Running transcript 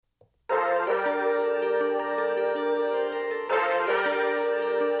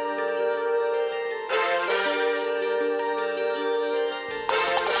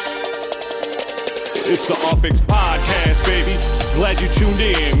It's the Opix Podcast, baby. Glad you tuned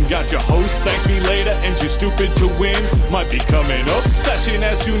in. Got your host, thank me later, and too stupid to win. Might become an obsession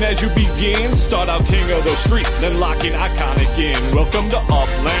as soon as you begin. Start out king of the street, then lock in iconic in. Welcome to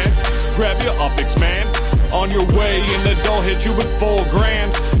Upland. Grab your Opix, man. On your way, and the dough hit you with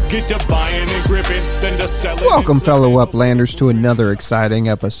 $4,000. Get to buying and gripping, then to selling. Welcome, fellow Uplanders, to another exciting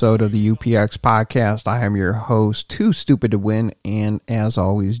episode of the UPX Podcast. I am your host, Too Stupid to Win, and as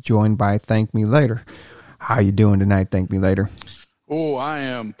always, joined by Thank Me Later. How you doing tonight, Thank Me Later? Oh, I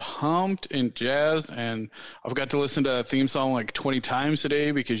am pumped and jazzed, and I've got to listen to that theme song like 20 times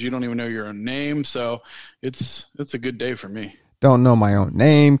today because you don't even know your own name, so it's a good day for me. Don't know my own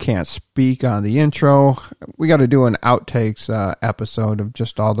name, can't speak on the intro. We got to do an outtakes episode of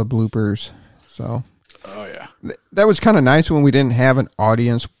just all the bloopers. So, oh yeah, that was kind of nice when we didn't have an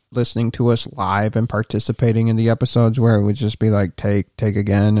audience listening to us live and participating in the episodes, where it would just be like take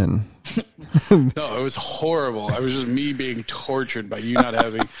again and. No, it was horrible. It was just me being tortured by you not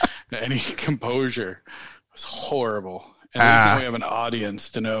having any composure. It was horrible. And at least now we have an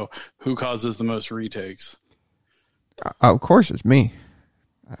audience to know who causes the most retakes. Of course, it's me.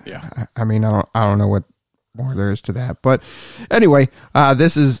 Yeah. I mean, I don't know what more there is to that. But anyway,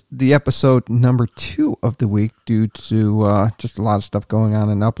 this is the episode number 2 of the week due to just a lot of stuff going on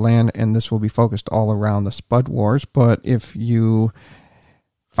in Upland, and this will be focused all around the Spud Wars. But if you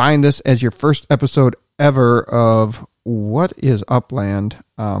find this as your first episode ever of what is Upland,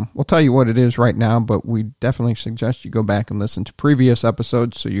 we'll tell you what it is right now, but we definitely suggest you go back and listen to previous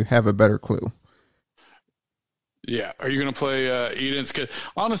episodes so you have a better clue. Yeah. Are you going to play Eden's?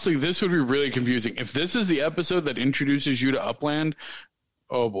 Honestly, this would be really confusing. If this is the episode that introduces you to Upland,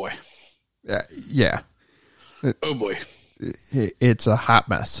 oh boy. Yeah. Oh boy. It's a hot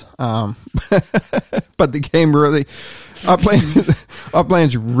mess. But the game really,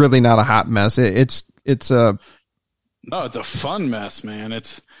 Upland's really not a hot mess. It's a fun mess, man.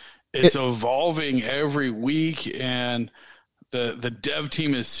 It's evolving every week, and the dev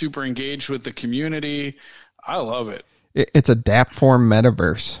team is super engaged with the community. I love it. It's a DAP form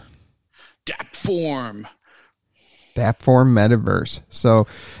metaverse. DAP form metaverse. So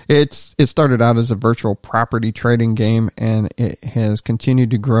it started out as a virtual property trading game, and it has continued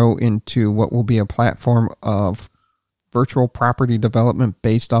to grow into what will be a platform of virtual property development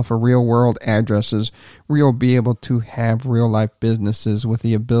based off of real world addresses, where you'll be able to have real life businesses with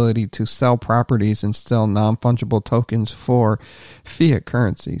the ability to sell properties and sell non-fungible tokens for fiat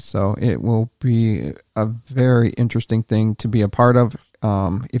currency. So it will be a very interesting thing to be a part of.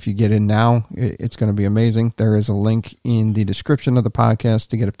 If you get in now, it's going to be amazing. There is a link in the description of the podcast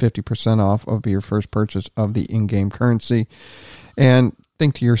to get a 50% off of your first purchase of the in-game currency. And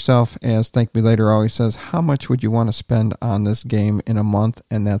think to yourself, as Thank Me Later always says, how much would you want to spend on this game in a month?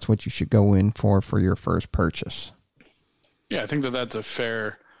 And that's what you should go in for your first purchase. Yeah, I think that's a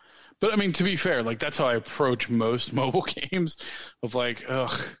fair. But I mean, to be fair, like that's how I approach most mobile games. Of like,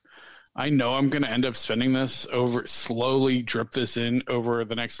 I know I'm going to end up spending this slowly drip this in over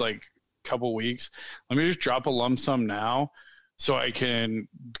the next like couple weeks. Let me just drop a lump sum now so I can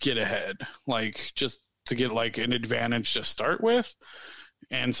get ahead, like just to get like an advantage to start with.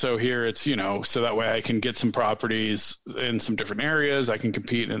 And so here it's, so that way I can get some properties in some different areas. I can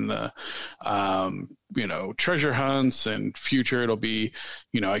compete in the, treasure hunts, and future it'll be,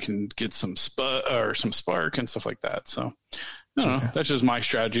 I can get some Spud or some Spark and stuff like that. So I don't know. That's just my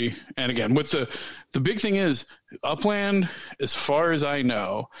strategy. And again, with the big thing is Upland, as far as I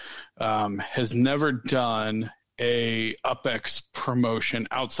know, has never done a UpX promotion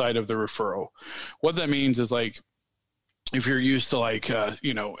outside of the referral. What that means is like, if you're used to like,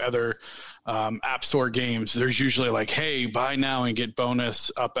 other app store games, there's usually like, hey, buy now and get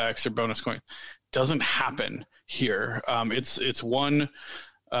bonus UpX or bonus coin. Doesn't happen here. It's $1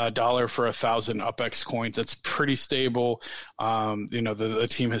 for 1,000 UpX coins. That's pretty stable. The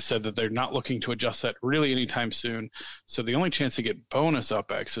team has said that they're not looking to adjust that really anytime soon. So the only chance to get bonus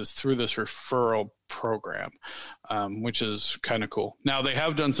UpX is through this referral program, which is kind of cool. Now they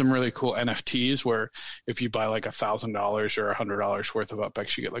have done some really cool NFTs where if you buy like $1,000 or $100 worth of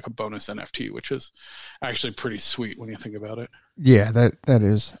UpX, you get like a bonus NFT, which is actually pretty sweet when you think about it. Yeah, that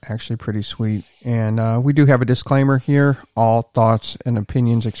is actually pretty sweet. And we do have a disclaimer here. All thoughts and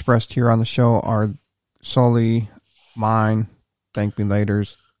opinions expressed here on the show are solely mine, Thank Me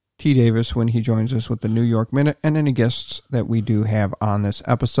Later's, T. Davis when he joins us with the New York Minute, and any guests that we do have on this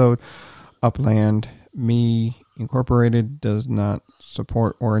episode. Upland Me Incorporated does not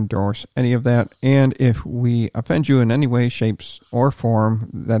support or endorse any of that. And if we offend you in any way, shapes, or form,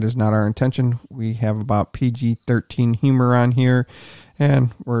 that is not our intention. We have about PG-13 humor on here,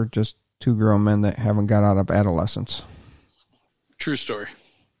 and we're just two grown men that haven't got out of adolescence. True story.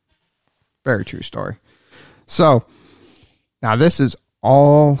 Very true story. So now this is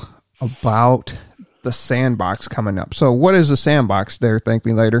all about the sandbox coming up. So what is the sandbox there? Thank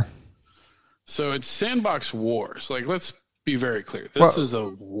me later. So it's Sandbox Wars. Like, let's be very clear. This is a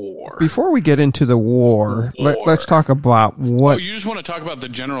war. Before we get into the war. Let's talk about what... Oh, you just want to talk about the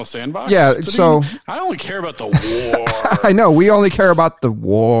general sandbox? Yeah, so... I only care about the war. I know, we only care about the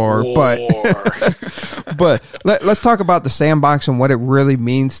war. But let's talk about the sandbox and what it really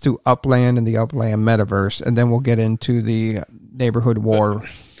means to Upland and the Upland metaverse, and then we'll get into the neighborhood war.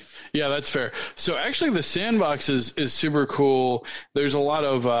 Yeah, that's fair. So actually the sandbox is super cool. There's a lot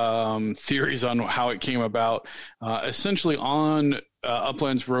of theories on how it came about. Essentially on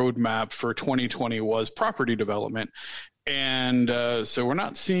Upland's roadmap for 2020 was property development. And so we're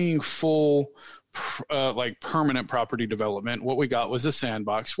not seeing full permanent property development. What we got was a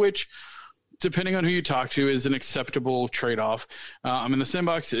sandbox, which depending on who you talk to is an acceptable trade-off. The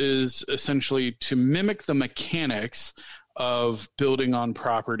sandbox is essentially to mimic the mechanics of building on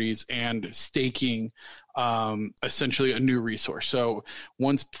properties and staking essentially a new resource. So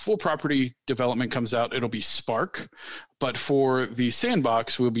once full property development comes out, it'll be Spark. But for the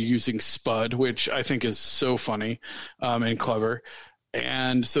sandbox, we'll be using Spud, which I think is so funny and clever.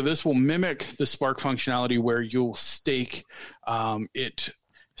 And so this will mimic the Spark functionality where you'll stake it.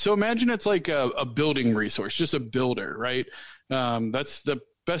 So imagine it's like a building resource, just a builder, right? That's the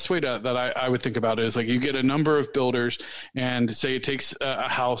best way that I would think about it is like you get a number of builders and say it takes a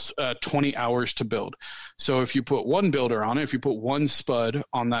house 20 hours to build. So if you put one builder on it, if you put one Spud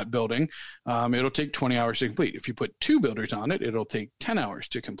on that building, it'll take 20 hours to complete. If you put two builders on it, it'll take 10 hours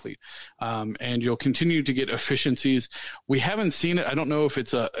to complete. And you'll continue to get efficiencies. We haven't seen it. I don't know if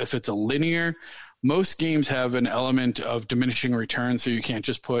it's a linear. Most games have an element of diminishing return, so you can't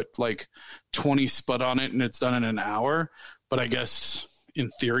just put like 20 Spud on it and it's done in an hour. But I guess in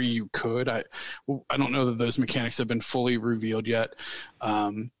theory you could. I don't know that those mechanics have been fully revealed yet.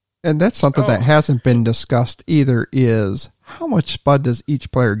 And that's something that hasn't been discussed either, is how much Spud does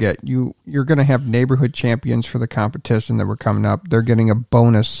each player get? You're going to have neighborhood champions for the competition that were coming up. They're getting a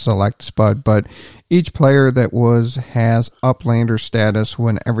bonus select Spud, but each player that has Uplander status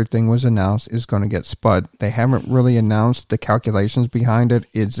when everything was announced is going to get Spud. They haven't really announced the calculations behind it.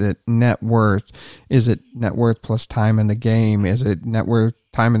 Is it net worth? Is it net worth plus time in the game? Is it net worth,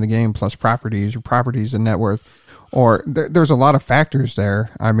 time in the game plus properties, or properties and net worth? Or there's a lot of factors there.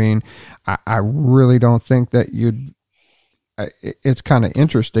 I mean, I really don't think that it's kind of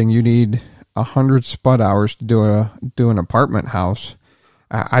interesting. You need 100 Spud hours to do an apartment house.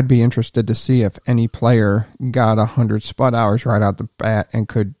 I'd be interested to see if any player got 100 Spud hours right out the bat and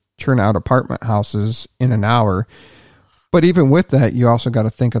could churn out apartment houses in an hour. But even with that, you also got to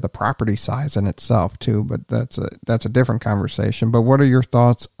think of the property size in itself too. But that's a different conversation. But what are your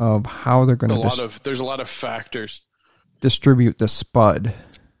thoughts of how they're going to? There's a lot of factors. Distribute the Spud.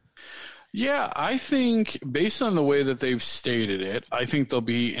 Yeah, I think based on the way that they've stated it, I think there'll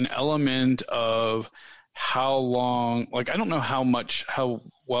be an element of how long. Like I don't know how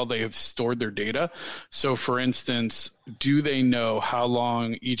well they have stored their data. So, for instance, do they know how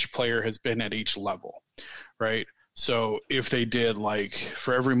long each player has been at each level, right? So if they did like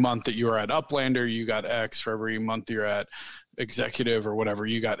for every month that you were at Uplander, you got X. For every month you're at Executive or whatever,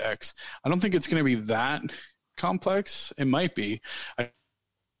 you got X. I don't think it's going to be that complex. It might be. I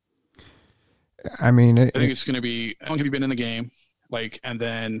think it's going to be how long have you been in the game, like, and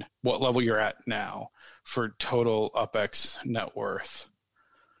then what level you're at now for total UpX net worth.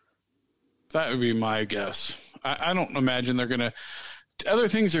 That would be my guess. I don't imagine they're going to. Other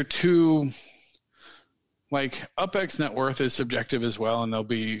things are too. Like, UpX net worth is subjective as well, and there'll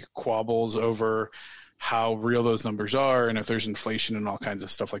be quabbles over how real those numbers are and if there's inflation and all kinds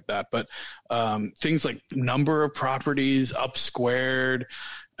of stuff like that. But things like number of properties, up squared,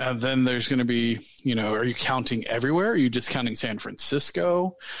 then there's going to be, are you counting everywhere? Are you just counting San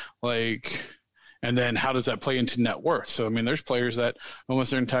Francisco? And then how does that play into net worth? So, there's players that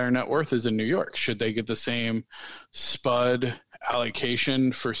almost their entire net worth is in New York. Should they get the same Spud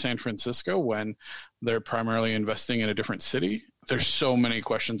allocation for San Francisco when they're primarily investing in a different city? There's so many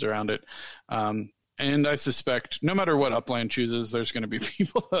questions around it. And I suspect no matter what Upland chooses, there's going to be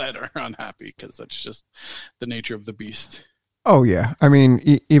people that are unhappy because that's just the nature of the beast. Oh, yeah.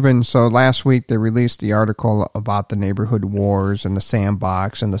 Even so, last week they released the article about the neighborhood wars and the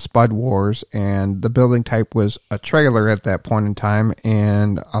sandbox and the Spud wars, and the building type was a trailer at that point in time,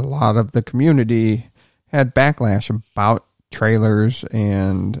 and a lot of the community had backlash about trailers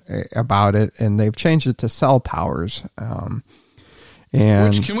and about it, and they've changed it to cell towers.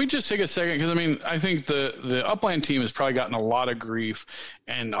 And Which, can we just take a second? Because I mean, I think the Upland team has probably gotten a lot of grief,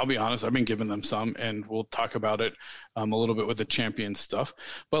 and I'll be honest, I've been giving them some, and we'll talk about it a little bit with the champion stuff.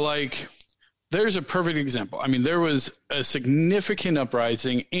 But like, there's a perfect example. I mean, there was a significant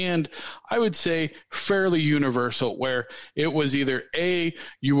uprising, and I would say fairly universal, where it was either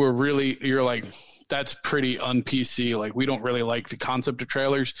you're like, that's pretty un-PC, like we don't really like the concept of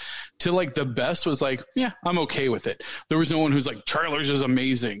trailers, to like the best was like, yeah, I'm okay with it. There was no one who's like, trailers is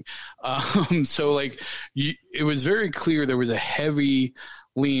amazing. So like it was very clear there was a heavy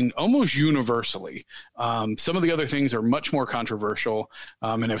lean almost universally. Some of the other things are much more controversial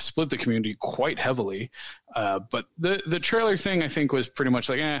and have split the community quite heavily. But the trailer thing, I think, was pretty much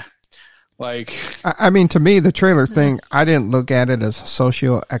like, Like, I mean, to me, the trailer thing, I didn't look at it as a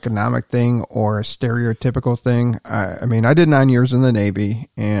socioeconomic thing or a stereotypical thing. I mean, I did 9 years in the Navy,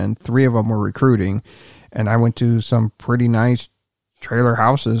 and 3 of them were recruiting, and I went to some pretty nice trailer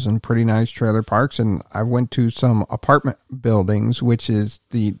houses and pretty nice trailer parks, and I went to some apartment buildings, which is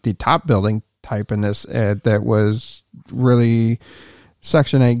the top building type in this, that was really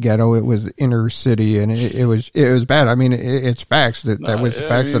Section 8 ghetto. It was inner city, and it was bad. I mean, it's facts that was the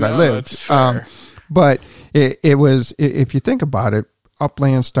facts that I lived. But it was, if you think about it,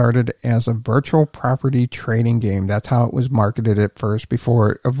 Upland started as a virtual property trading game. That's how it was marketed at first,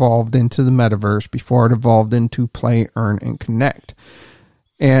 before it evolved into the metaverse, before it evolved into play, earn, and connect.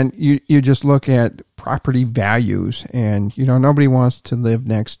 And you just look at property values, and nobody wants to live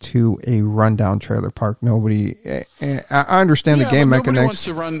next to a rundown trailer park. Nobody. I understand the game mechanics. Nobody wants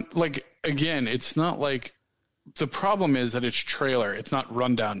to run, like, again, it's not like, the problem is that it's trailer. It's not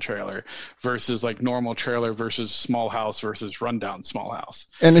rundown trailer versus like normal trailer versus small house versus rundown small house.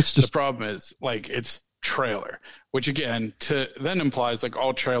 And it's just, the problem is like it's trailer, which again then implies like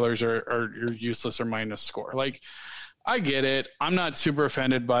all trailers are useless or minus score. Like, I get it. I'm not super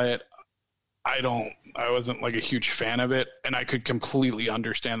offended by it. I wasn't like a huge fan of it, and I could completely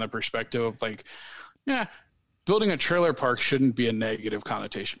understand the perspective of like, yeah, building a trailer park shouldn't be a negative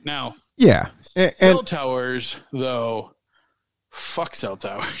connotation. Now, yeah, cell towers though, fuck cell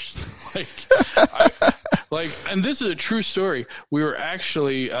towers. And this is a true story. We were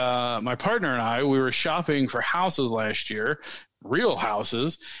actually, my partner and I, we were shopping for houses last year, real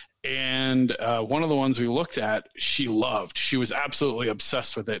houses. And one of the ones we looked at, she loved. She was absolutely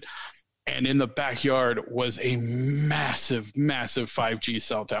obsessed with it. And in the backyard was a massive, massive 5G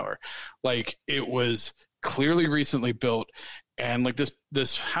cell tower. Like, it was clearly recently built. And like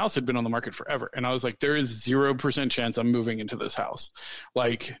this house had been on the market forever. And I was like, there is 0% chance I'm moving into this house.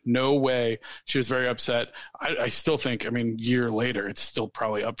 Like, no way. She was very upset. I still think, I mean, year later, it's still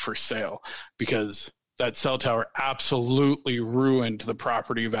probably up for sale, because that cell tower absolutely ruined the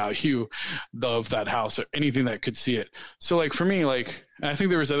property value of that house or anything that could see it. So like, for me, like, I think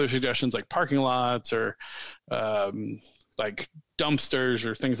there was other suggestions like parking lots or like dumpsters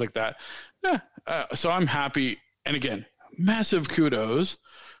or things like that. So I'm happy. And again, massive kudos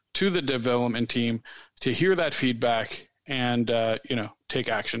to the development team to hear that feedback and, take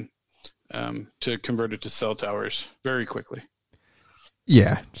action to convert it to cell towers very quickly.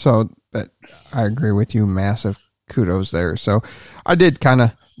 Yeah, so that I agree with you. Massive kudos there. So I did kind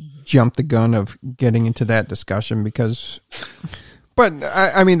of jump the gun of getting into that discussion but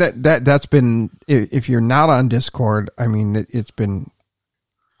I mean that's been, if you're not on Discord, I mean it's been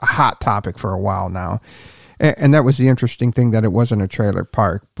a hot topic for a while now, and that was the interesting thing, that it wasn't a trailer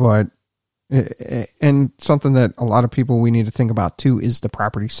park, but and something that a lot of people we need to think about too is the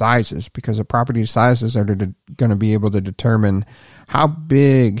property sizes, because the property sizes are going to be able to determine how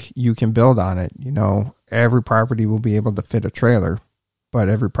big you can build on it. Every property will be able to fit a trailer, but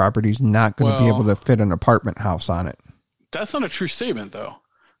every property is not going to be able to fit an apartment house on it. That's not a true statement, though.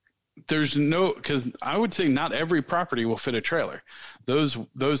 Because I would say not every property will fit a trailer. Those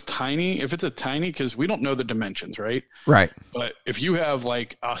tiny, if it's a tiny, because we don't know the dimensions, right? Right. But if you have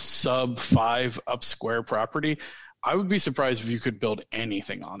like a sub 5 up square property, I would be surprised if you could build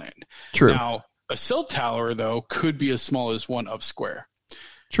anything on it. True. Now, a cell tower, though, could be as small as 1 up square.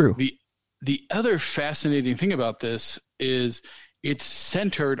 True. The other fascinating thing about this is it's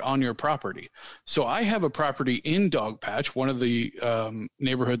centered on your property. So I have a property in Dogpatch, one of the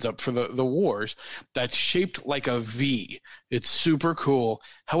neighborhoods up for the wars, that's shaped like a V. It's super cool.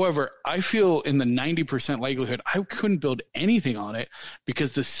 However, I feel in the 90% likelihood I couldn't build anything on it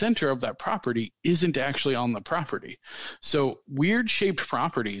because the center of that property isn't actually on the property. So weird shaped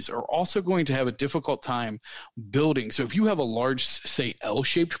properties are also going to have a difficult time building. So if you have a large, say,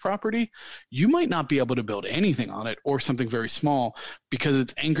 L-shaped property, you might not be able to build anything on it or something very small because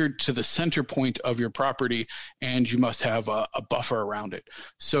it's anchored to the center point of your property and you must have a buffer around it.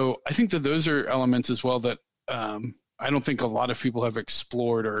 So I think that those are elements as well that I don't think a lot of people have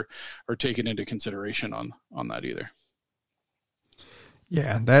explored or taken into consideration on that either.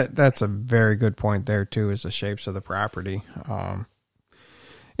 Yeah, that's a very good point there too, is the shapes of the property.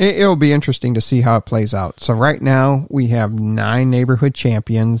 It'll be interesting to see how it plays out. So right now we have 9 neighborhood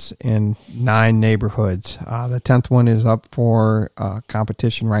champions in 9 neighborhoods. The 10th one is up for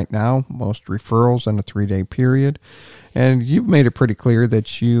competition right now, most referrals in a 3-day period. And you've made it pretty clear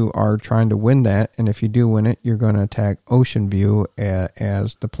that you are trying to win that. And if you do win it, you're going to attack Ocean View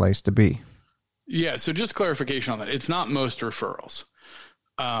as the place to be. Yeah, so just clarification on that. It's not most referrals.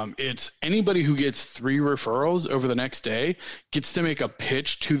 It's anybody who gets 3 referrals over the next day gets to make a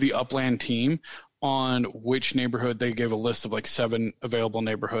pitch to the Upland team on which neighborhood. They gave a list of like 7 available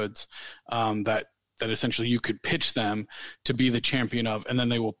neighborhoods that essentially you could pitch them to be the champion of, and then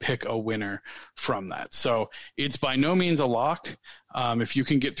they will pick a winner from that. So it's by no means a lock. If you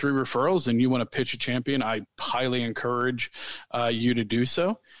can get 3 referrals and you want to pitch a champion, I highly encourage you to do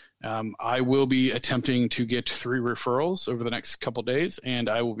so. I will be attempting to get 3 referrals over the next couple days, and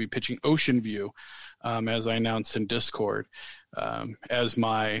I will be pitching Ocean View, as I announced in Discord, as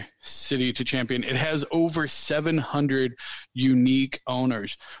my city to champion. It has over 700 unique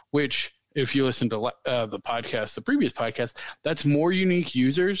owners, which, if you listen to the previous podcast, that's more unique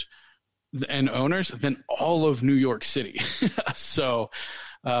users and owners than all of New York City. So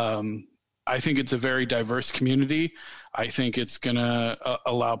I think it's a very diverse community. I think it's going to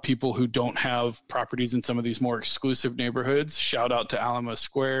allow people who don't have properties in some of these more exclusive neighborhoods. Shout out to Alamo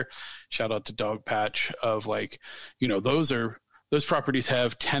Square. Shout out to Dog Patch of those properties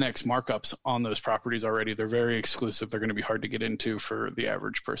have 10x markups on those properties already. They're very exclusive. They're going to be hard to get into for the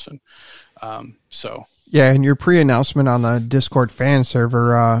average person. Yeah, and your pre-announcement on the Discord fan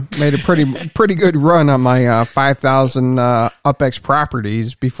server made a pretty good run on my 5,000 UpX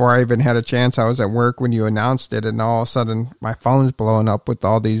properties before I even had a chance. I was at work when you announced it, and all of a sudden my phone's blowing up with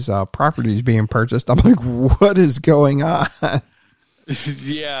all these properties being purchased. I'm like, what is going on?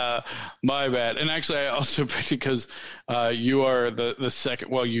 Yeah, my bad. And actually, I also, because you are the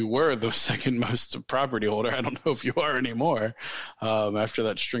second, well, you were the second most property holder. I don't know if you are anymore after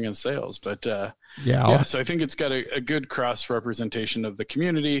that string of sales, but yeah. So I think it's got a good cross representation of the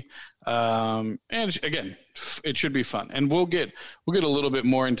community, and again, it should be fun. And we'll get a little bit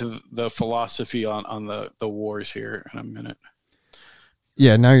more into the philosophy on the wars here in a minute.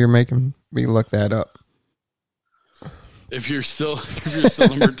 Yeah, now you're making me look that up. If you're still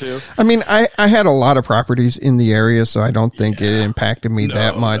number 2. I mean, I had a lot of properties in the area, so I don't think it impacted me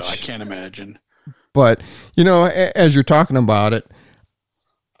that much. No, I can't imagine. But, as you're talking about it,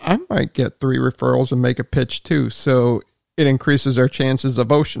 I might get 3 referrals and make a pitch too, so it increases our chances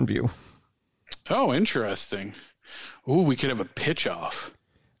of Ocean View. Oh, interesting. Ooh, we could have a pitch off.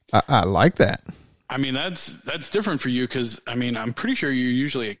 I like that. I mean, that's different for you because, I mean, I'm pretty sure you're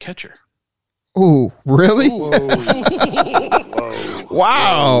usually a catcher. Oh, really? Whoa.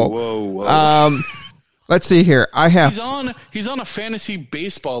 Wow. Whoa. Let's see here. I have. He's on a fantasy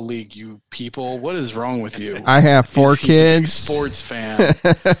baseball league. You people, what is wrong with you? I have 4 kids. He's a big sports fan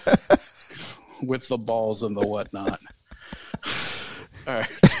with the balls and the whatnot. All right,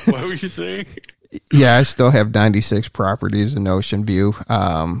 what were you saying? Yeah, I still have 96 properties in Ocean View.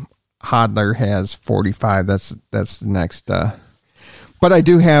 Hodler has 45. That's the next. But I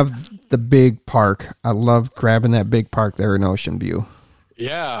do have the big park. I love grabbing that big park there in Ocean View.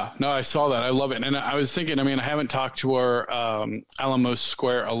 Yeah, no, I saw that. I love it. And I was thinking, I mean, I haven't talked to our Alamo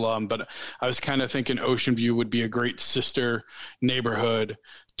Square alum, but I was kind of thinking Ocean View would be a great sister neighborhood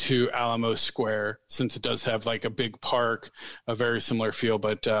to Alamo Square, since it does have like a big park, a very similar feel,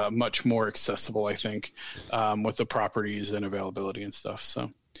 but much more accessible, I think, with the properties and availability and stuff. So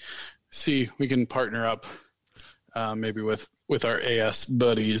see, we can partner up maybe with our AS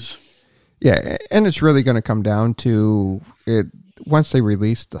buddies. Yeah, and it's really going to come down to it once they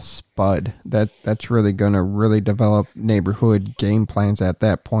release the Spud. That's really going to really develop neighborhood game plans at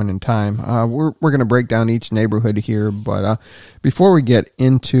that point in time. We're going to break down each neighborhood here, but before we get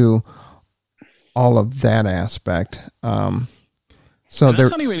into all of that aspect, so that's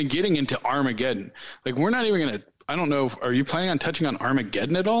not even getting into Armageddon. Like, we're not even going to. I don't know. Are you planning on touching on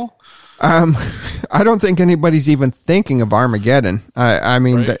Armageddon at all? I don't think anybody's even thinking of Armageddon. I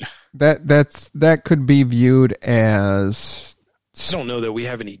mean, right? that could be viewed as... I don't know that we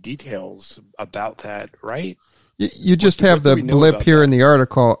have any details about that, right? You just have the blip here in the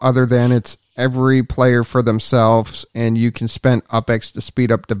article, other than it's every player for themselves, and you can spend UpX to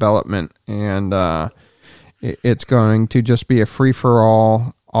speed up development, and it's going to just be a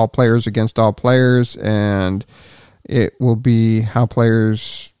free-for-all, all players against all players, and it will be how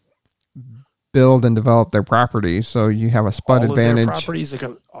players build and develop their properties. So you have a Spud advantage. All of their properties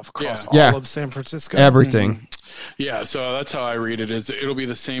across all of San Francisco? Everything. Mm-hmm. Yeah, so that's how I read it, is it'll be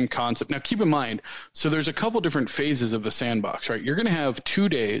the same concept. Now, keep in mind, so there's a couple different phases of the sandbox, right? You're going to have 2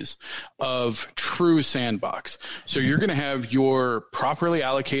 days of true sandbox. So you're going to have your properly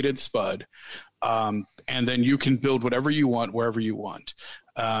allocated Spud, and then you can build whatever you want, wherever you want.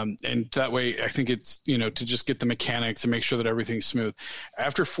 And that way, I think it's, to just get the mechanics and make sure that everything's smooth.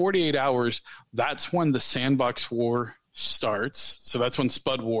 After 48 hours, that's when the sandbox war starts. So that's when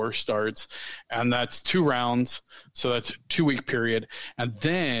Spud War starts, and that's 2 rounds. So that's a 2-week period. And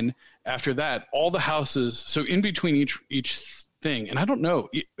then after that, all the houses, so in between each thing, and I don't know,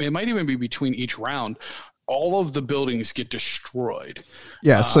 it might even be between each round, all of the buildings get destroyed.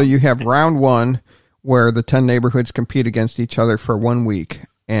 Yeah. So you have round 1 where the 10 neighborhoods compete against each other for 1 week.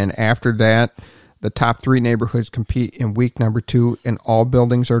 And after that, the top 3 neighborhoods compete in week number 2, and all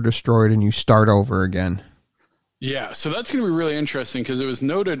buildings are destroyed, and you start over again. Yeah, so that's going to be really interesting, because it was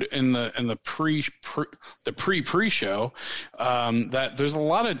noted in the pre-show that there's a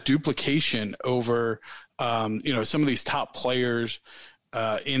lot of duplication over some of these top players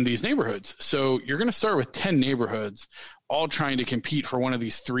in these neighborhoods. So you're going to start with 10 neighborhoods, all trying to compete for one of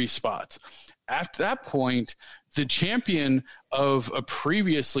these 3 spots. After that point, the champion of a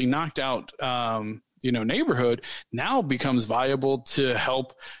previously knocked out neighborhood now becomes viable to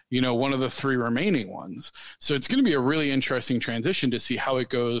help, one of the 3 remaining ones. So it's going to be a really interesting transition to see how it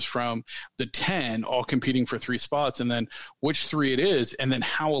goes from the 10 all competing for 3 spots, and then which 3 it is, and then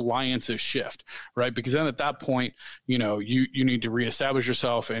how alliances shift, right? Because then at that point, you need to reestablish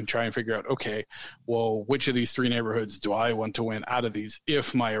yourself and try and figure out, okay, well, which of these 3 neighborhoods do I want to win out of these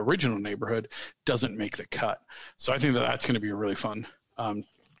if my original neighborhood doesn't make the cut? So I think that's going to be a really fun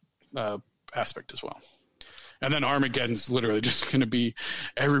aspect as well. And then Armageddon's literally just going to be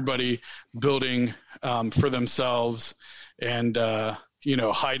everybody building for themselves, and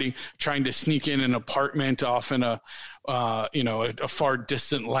hiding, trying to sneak in an apartment off in a far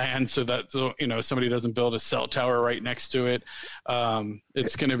distant land, so that somebody doesn't build a cell tower right next to it.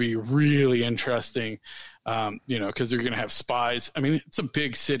 It's going to be really interesting, because you're going to have spies. I mean, it's a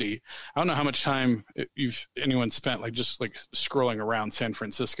big city. I don't know how much time anyone spent just scrolling around San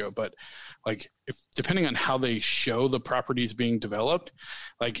Francisco, but if depending on how they show the properties being developed,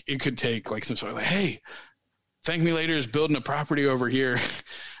 it could take some sort of hey, Thank Me Later is building a property over here.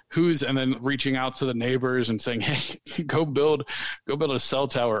 And then reaching out to the neighbors and saying, hey, go build a cell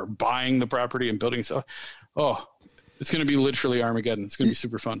tower, buying the property and building cell. Oh, it's going to be literally Armageddon. It's going to be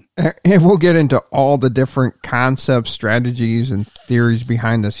super fun. And we'll get into all the different concepts, strategies, and theories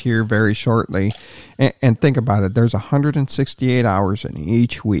behind this here very shortly. And think about it. There's 168 hours in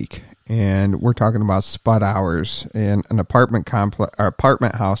each week. And we're talking about Spud hours. And an apartment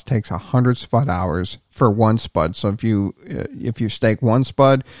house takes 100 Spud hours for 1 Spud. So if you stake 1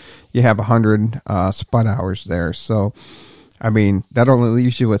 Spud, you have 100 Spud hours there. So, I mean, that only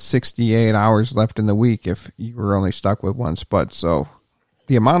leaves you with 68 hours left in the week if you were only stuck with 1 Spud. So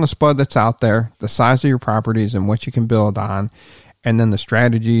the amount of Spud that's out there, the size of your properties and what you can build on, and then the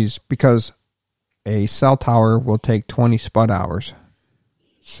strategies, because a cell tower will take 20 Spud hours.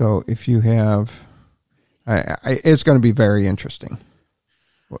 So if you have, it's going to be very interesting.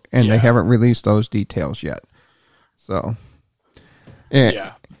 And they haven't released those details yet. So,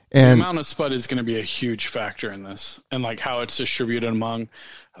 the amount of Spud is going to be a huge factor in this, and how it's distributed among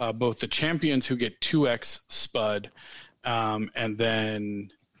both the champions who get 2x Spud, and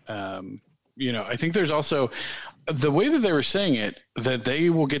then I think there's also the way that they were saying it, that they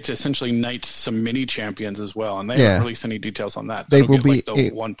will get to essentially knight some mini champions as well, and they haven't released any details on that. They will be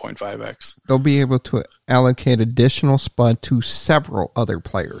the 1.5x. They'll be able to allocate additional Spud to several other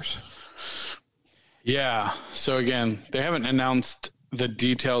players. Yeah. So again, they haven't announced the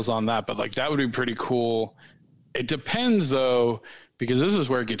details on that, but that would be pretty cool. It depends though, because this is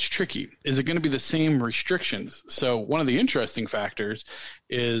where it gets tricky. Is it going to be the same restrictions? So one of the interesting factors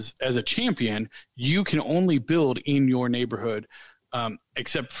is, as a champion, you can only build in your neighborhood,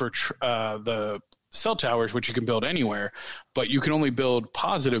 except for the cell towers, which you can build anywhere, but you can only build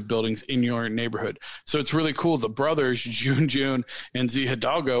positive buildings in your neighborhood. So it's really cool. The brothers, Jun and Z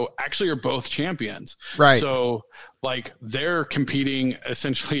Hidalgo, actually are both champions. Right. So like they're competing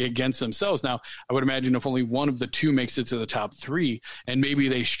essentially against themselves. Now, I would imagine if only one of the two makes it to the top 3, and maybe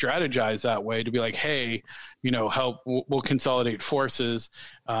they strategize that way to be like, hey, we'll consolidate forces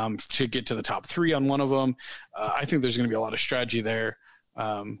to get to the top 3 on one of them. I think there's going to be a lot of strategy there.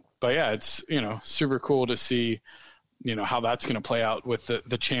 But yeah, it's, super cool to see, how that's going to play out with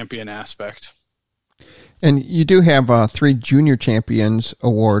the champion aspect. And you do have 3 junior champions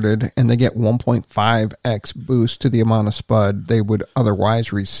awarded, and they get 1.5x boost to the amount of Spud they would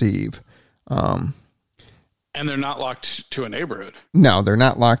otherwise receive. And they're not locked to a neighborhood. No, they're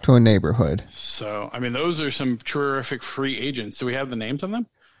not locked to a neighborhood. So, I mean, those are some terrific free agents. Do we have the names on them?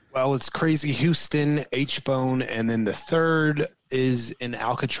 Well, it's Crazy Houston, H-Bone, and then the third is in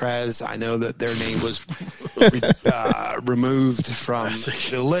Alcatraz. I know that their name was removed from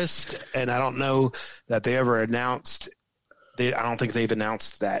the list, and I don't know that they ever announced. I don't think they've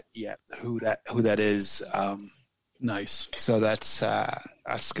announced that yet. Who that is? Nice. So that's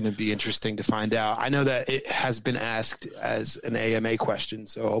going to be interesting to find out. I know that it has been asked as an AMA question,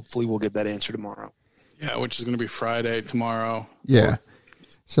 so hopefully we'll get that answer tomorrow. Yeah, which is going to be Friday tomorrow. Yeah.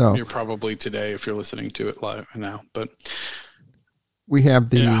 So you're probably today if you're listening to it live now, but we have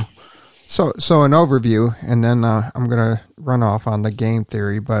so an overview, and then I'm going to run off on the game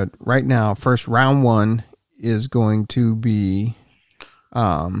theory. But right now, first round 1 is going to be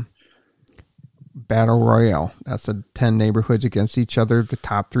Battle Royale. That's the 10 neighborhoods against each other. The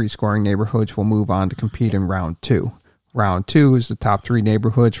top 3 scoring neighborhoods will move on to compete in round 2. Round 2 is the top 3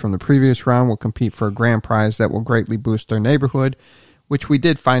 neighborhoods from the previous round will compete for a grand prize that will greatly boost their neighborhood, which we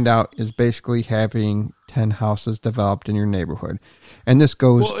did find out is basically having 10 houses developed in your neighborhood. And this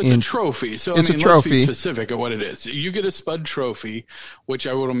goes it's a trophy. So, it's a trophy. Let's be specific of what it is. You get a Spud trophy, which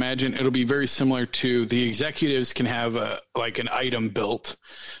I would imagine it'll be very similar to the executives can have an item built.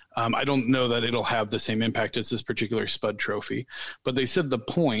 I don't know that it'll have the same impact as this particular Spud trophy, but they said the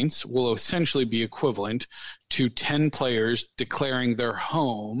points will essentially be equivalent to 10 players declaring their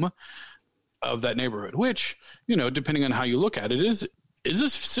home of that neighborhood, which, depending on how you look at it, is a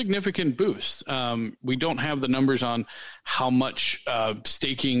significant boost. We don't have the numbers on how much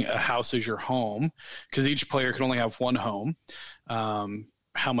staking a house as your home, because each player can only have one home.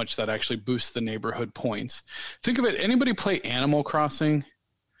 How much that actually boosts the neighborhood points. Think of it. Anybody play Animal Crossing?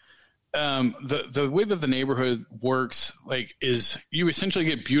 The way that the neighborhood works is you essentially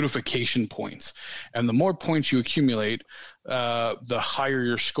get beautification points, and the more points you accumulate, the higher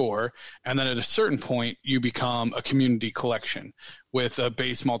your score, and then at a certain point you become a community collection with a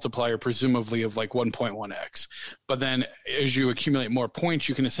base multiplier presumably of 1.1x. But then as you accumulate more points,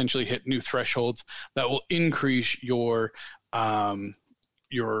 you can essentially hit new thresholds that will increase your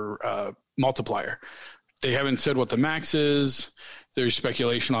multiplier. They haven't said what the max is. There's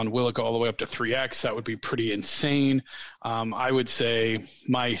speculation on will it go all the way up to 3x. That would be pretty insane. I would say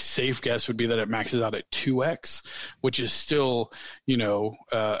my safe guess would be that it maxes out at 2x, which is still,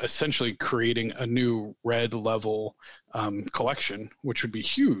 essentially creating a new red level collection, which would be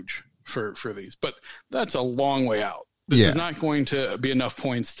huge for these. But that's a long way out. This is not going to be enough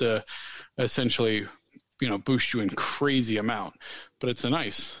points to essentially boost you in crazy amount, but it's a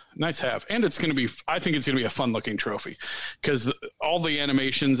nice have. And it's going to be, I think it's going to be a fun looking trophy, because all the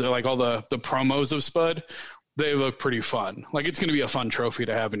animations are all the promos of Spud, they look pretty fun. It's going to be a fun trophy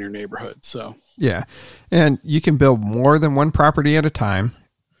to have in your neighborhood. So yeah. And you can build more than one property at a time,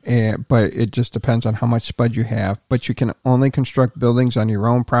 but it just depends on how much Spud you have. But you can only construct buildings on your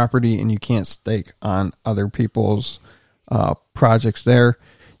own property, and you can't stake on other people's projects there.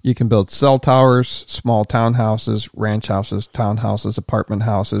 You can build cell towers, small townhouses, ranch houses, townhouses, apartment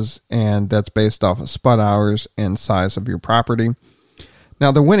houses, and that's based off of Spud hours and size of your property.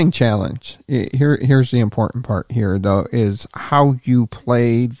 Now, the winning challenge, here's the important part here, though, is how you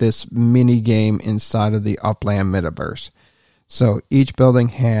play this mini game inside of the Upland Metaverse. So each building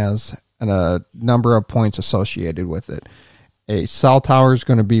has a number of points associated with it. A cell tower is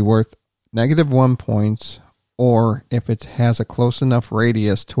going to be worth -1 points, or if it has a close enough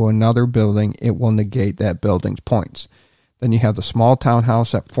radius to another building, it will negate that building's points. Then you have the small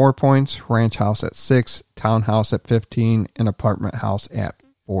townhouse at 4 points, ranch house at 6, townhouse at 15, and apartment house at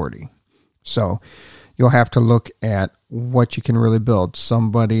 40. So you'll have to look at what you can really build.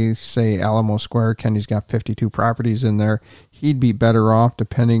 Somebody, say Alamo Square, Kenny's got 52 properties in there. He'd be better off,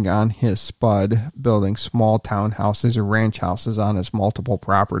 depending on his Spud, building small townhouses or ranch houses on his multiple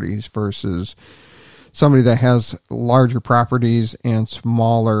properties versus somebody that has larger properties and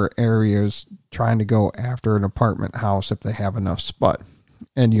smaller areas trying to go after an apartment house if they have enough Spud.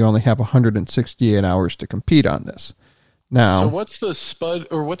 And you only have 168 hours to compete on this. Now, so what's the Spud,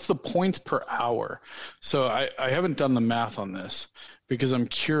 or what's the points per hour? So I haven't done the math on this because I'm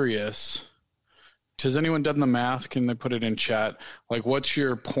curious. Has anyone done the math? Can they put it in chat? Like, what's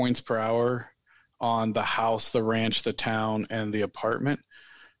your points per hour on the house, the ranch, the town, and the apartment?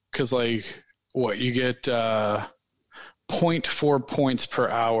 Because, like, what you get 0.4 points per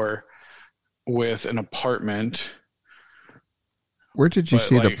hour with an apartment. Where did you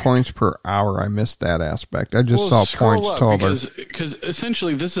see the points per hour? I missed that aspect. I just saw points total. Because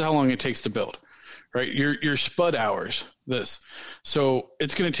essentially this is how long it takes to build, right? Your Spud hours, this. So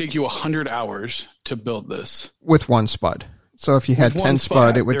it's going to take you 100 hours to build this. With one Spud. So if you had 10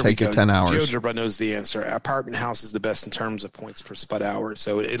 Spud, it would take you 10 hours. GeoGebra knows the answer. Apartment house is the best in terms of points per Spud hour.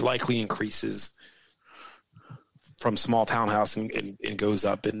 So it likely increases from small townhouse and goes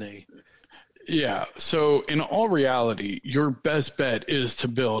up in a... Yeah. So in all reality, your best bet is to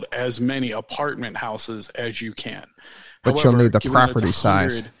build as many apartment houses as you can. But however, you'll need the property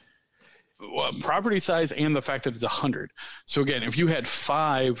size. Well, property size and the fact that it's 100. So again, if you had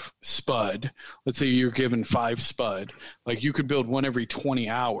 5 Spud, let's say you're given 5 Spud, like you could build one every 20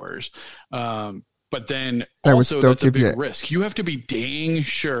 hours. But then also that's a big risk. You have to be dang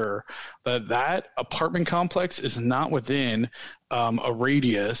sure that apartment complex is not within a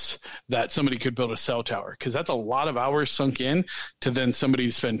radius that somebody could build a cell tower, because that's a lot of hours sunk in to then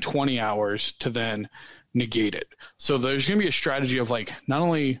somebody spend 20 hours to then negate it. So there's going to be a strategy of, like, not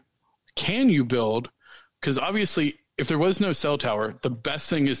only can you build, because obviously if there was no cell tower, the best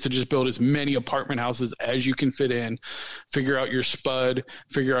thing is to just build as many apartment houses as you can fit in, figure out your Spud,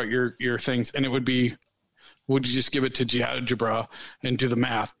 figure out your things. And it would be, would you just give it to GeoGebra and do the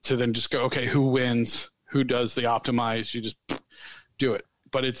math to then just go, okay, who wins, who does the optimize? You just do it.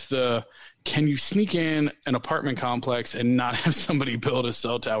 But it's the, can you sneak in an apartment complex and not have somebody build a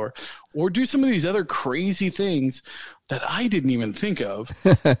cell tower, or do some of these other crazy things that I didn't even think of.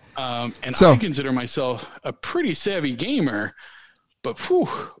 And so, I consider myself a pretty savvy gamer, but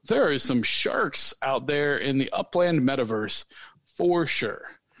there are some sharks out there in the Upland metaverse for sure.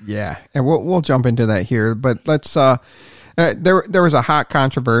 Yeah, and we'll jump into that here, but let's there was a hot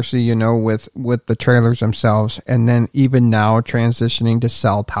controversy, with the trailers themselves, and then even now transitioning to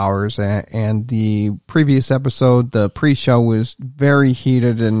cell towers, and the previous episode, the pre-show, was very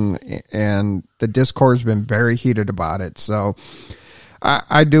heated, and the Discord has been very heated about it. So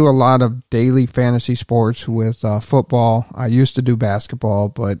I do a lot of daily fantasy sports with football. I used to do basketball,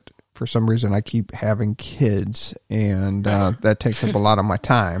 but for some reason I keep having kids, and that takes up a lot of my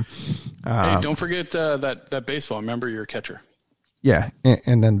time. Hey, don't forget that baseball. Remember, you're a catcher. Yeah,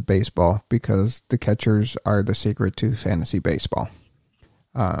 and then baseball, because the catchers are the secret to fantasy baseball.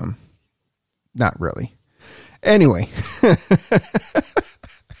 Not really. Anyway.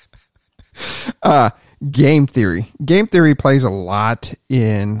 Game theory. Game theory plays a lot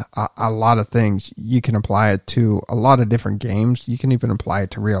in a lot of things. You can apply it to a lot of different games. You can even apply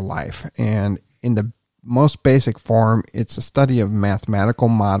it to real life. And in the most basic form, it's a study of mathematical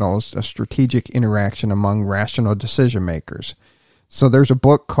models, a strategic interaction among rational decision makers. So there's a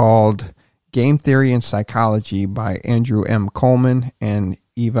book called Game Theory and Psychology by Andrew M. Coleman and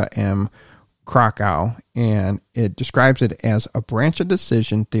Eva M. Krakow, and it describes it as a branch of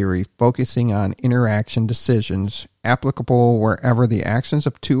decision theory focusing on interaction decisions applicable wherever the actions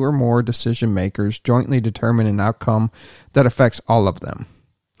of two or more decision makers jointly determine an outcome that affects all of them.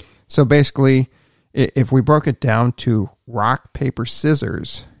 So basically, if we broke it down to rock, paper,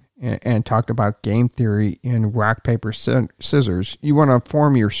 scissors, and talked about game theory in rock, paper, scissors, you want to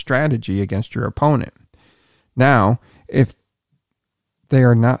form your strategy against your opponent. Now, if they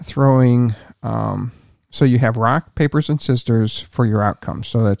are not throwing... so you have rock, papers, and scissors for your outcome.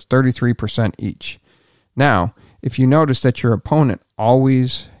 So that's 33% each. Now, if you notice that your opponent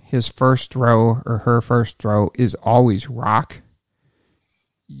always, his first throw or her first throw is always rock,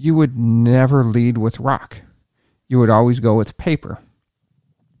 you would never lead with rock. You would always go with paper.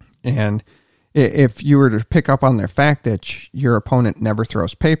 And if you were to pick up on the fact that your opponent never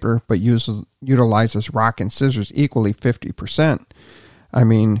throws paper, but utilizes rock and scissors equally 50%, I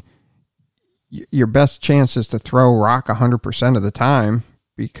mean, your best chance is to throw rock 100% of the time,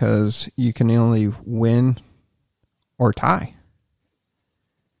 because you can only win or tie.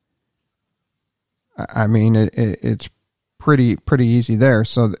 I mean, it's pretty easy there.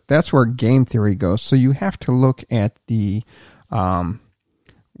 So that's where game theory goes. So you have to look at the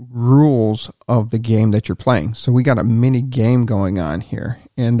rules of the game that you're playing. So we got a mini game going on here,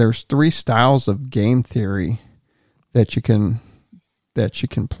 and there's 3 styles of game theory that you can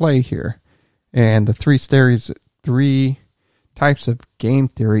play here. And the three types of game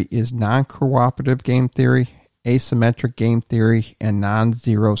theory is non-cooperative game theory, asymmetric game theory, and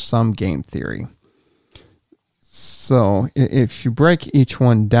non-zero sum game theory. So if you break each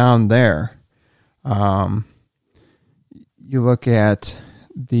one down there, you look at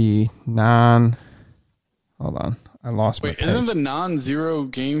the hold on, I lost my page. Isn't the non-zero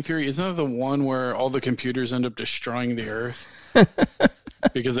game theory, isn't that the one where all the computers end up destroying the Earth?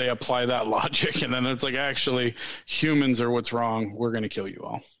 Because they apply that logic, and then it's like, actually, humans are what's wrong. We're going to kill you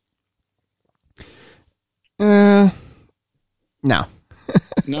all. No.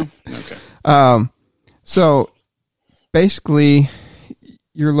 No? Okay. So basically,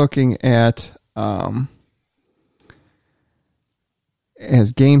 you're looking at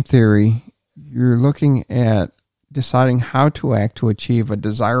as game theory, you're looking at deciding how to act to achieve a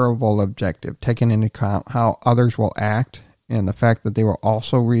desirable objective, taking into account how others will act and the fact that they will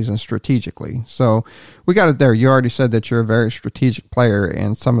also reason strategically. So we got it there. You already said that you're a very strategic player,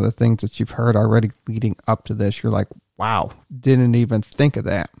 and some of the things that you've heard already leading up to this, you're like, wow, didn't even think of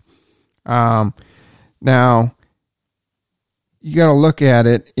that. Now, you got to look at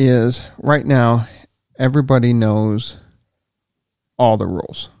it is right now, everybody knows all the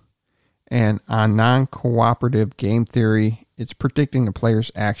rules. And on non-cooperative game theory, it's predicting the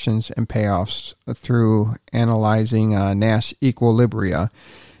player's actions and payoffs through analyzing Nash equilibria.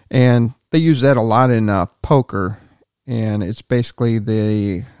 And they use that a lot in poker. And it's basically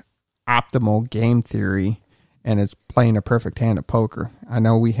the optimal game theory. And it's playing a perfect hand of poker. I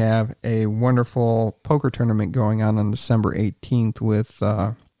know we have a wonderful poker tournament going on December 18th with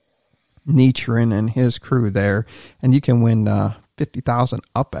Nichiren and his crew there. And you can win 50,000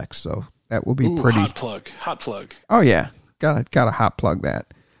 UpX. So that will be pretty. Hot plug. Oh yeah. Got to hot plug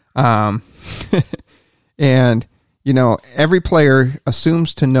that. And, you know, every player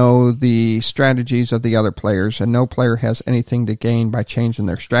assumes to know the strategies of the other players, and no player has anything to gain by changing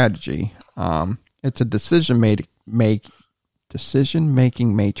their strategy. It's a decision-making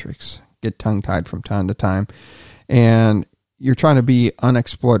matrix. Get tongue-tied from time to time. And you're trying to be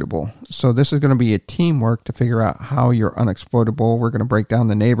unexploitable. So this is going to be a teamwork to figure out how you're unexploitable. We're going to break down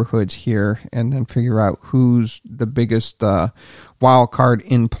the neighborhoods here and then figure out who's the biggest wild card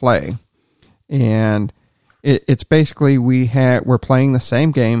in play. And it's basically we're playing the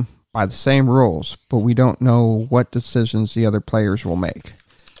same game by the same rules, but we don't know what decisions the other players will make.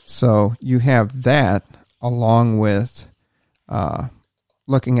 So you have that along with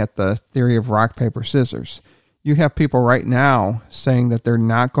looking at the theory of rock, paper, scissors. You have people right now saying that they're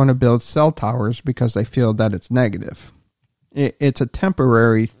not going to build cell towers because they feel that it's negative. It's a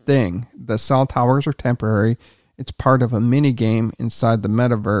temporary thing. The cell towers are temporary. It's part of a mini game inside the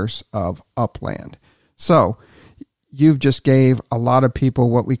metaverse of Upland. So you've just gave a lot of people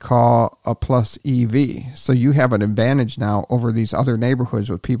what we call a plus EV. So you have an advantage now over these other neighborhoods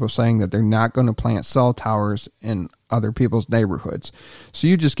with people saying that they're not going to plant cell towers in other people's neighborhoods. So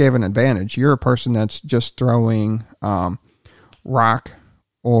you just gave an advantage. You're a person that's just throwing rock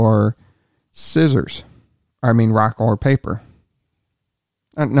or scissors. I mean, rock or paper.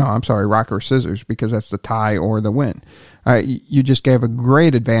 No, I'm sorry, rock or scissors, because that's the tie or the win. You just gave a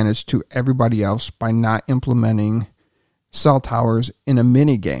great advantage to everybody else by not implementing cell towers in a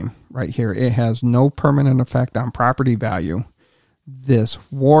mini game right here. It has no permanent effect on property value. This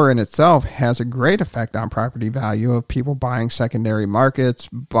war in itself has a great effect on property value of people buying secondary markets,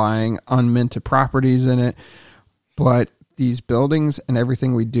 buying unminted properties in it. But these buildings and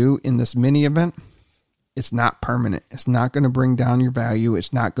everything we do in this mini event, it's not permanent. It's not going to bring down your value.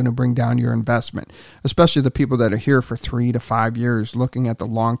 It's not going to bring down your investment, especially the people that are here for 3 to 5 years, looking at the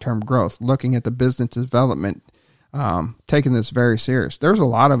long-term growth, looking at the business development, taking this very serious. There's a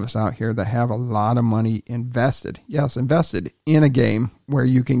lot of us out here that have a lot of money invested. Yes, invested in a game where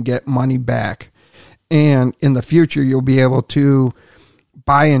you can get money back. And in the future, you'll be able to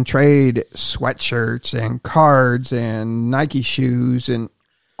buy and trade sweatshirts and cards and Nike shoes and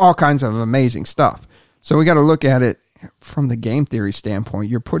all kinds of amazing stuff. So we got to look at it from the game theory standpoint.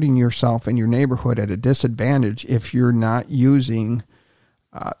 You're putting yourself in your neighborhood at a disadvantage if you're not using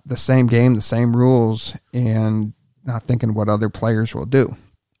the same game, the same rules, and not thinking what other players will do.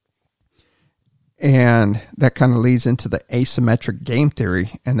 And that kind of leads into the asymmetric game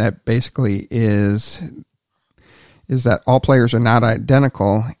theory, and that basically is that all players are not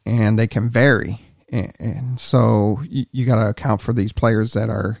identical and they can vary. And so you got to account for these players that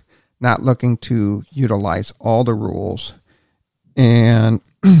are not looking to utilize all the rules. And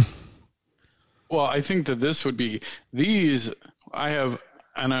well, I think that this would be these. I have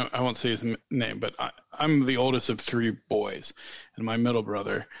and I won't say his name, but I'm the oldest of 3 boys, and my middle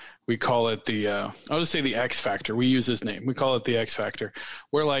brother, we call it I'll just say the X Factor. We use his name. We call it the X Factor.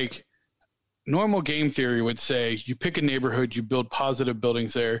 Where like normal game theory would say you pick a neighborhood, you build positive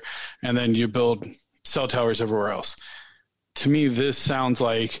buildings there, and then you build cell towers everywhere else. To me, this sounds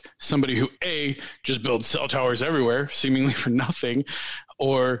like somebody who just builds cell towers everywhere, seemingly for nothing,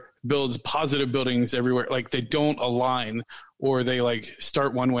 or builds positive buildings everywhere. Like they don't align, or they like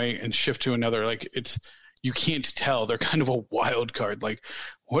start one way and shift to another. Like you can't tell. They're kind of a wild card. Like,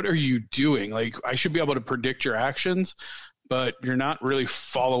 what are you doing? Like, I should be able to predict your actions, but you're not really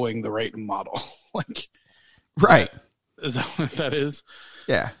following the right model. Like, right. Is that what that is?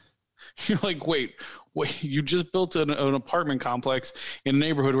 Yeah. You're like, wait, you just built an apartment complex in a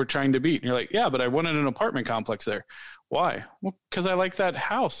neighborhood we're trying to beat. And you're like, yeah, but I wanted an apartment complex there. Why? Well, because I like that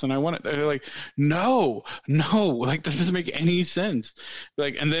house and I want it. They're like, no, like that doesn't make any sense.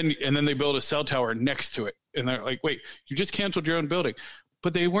 Like, and then they build a cell tower next to it, and they're like, wait, you just canceled your own building,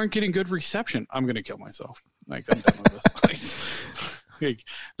 but they weren't getting good reception. I'm gonna kill myself. Like, I'm done with this. Like,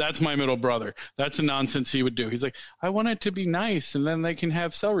 that's my middle brother. That's the nonsense he would do. He's like, I want it to be nice, and then they can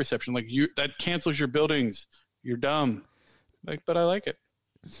have cell reception. Like, that cancels your buildings. You're dumb. Like, but I like it.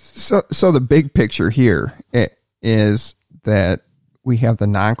 So the big picture here is that we have the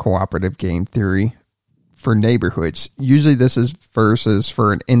non-cooperative game theory for neighborhoods. Usually this is versus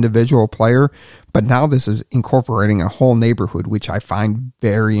for an individual player, but now this is incorporating a whole neighborhood, which I find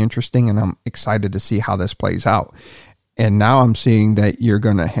very interesting, and I'm excited to see how this plays out. And now I'm seeing that you're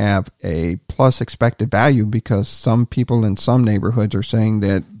going to have a plus expected value because some people in some neighborhoods are saying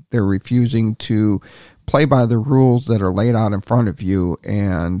that they're refusing to play by the rules that are laid out in front of you.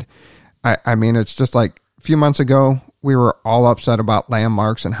 And I mean, it's just like a few months ago, we were all upset about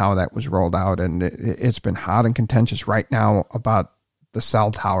landmarks and how that was rolled out. And it's been hot and contentious right now about the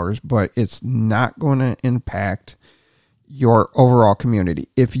cell towers, but it's not going to impact your overall community.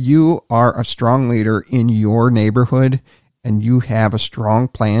 If you are a strong leader in your neighborhood and you have a strong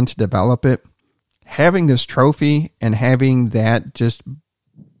plan to develop it, having this trophy and having that just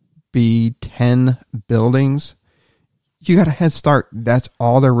be 10 buildings, you got a head start. That's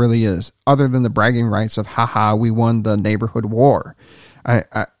all there really is, other than the bragging rights of, haha, we won the neighborhood war.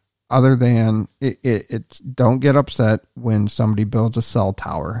 Other than it's don't get upset when somebody builds a cell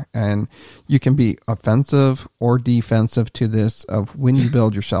tower, and you can be offensive or defensive to this. Of when you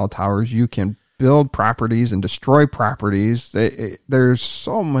build your cell towers, you can build properties and destroy properties. There's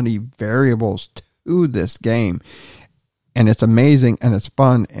so many variables to this game, and it's amazing and it's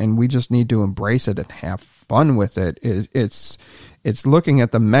fun, and we just need to embrace it and have fun with it. It's looking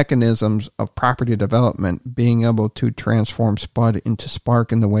at the mechanisms of property development, being able to transform Spud into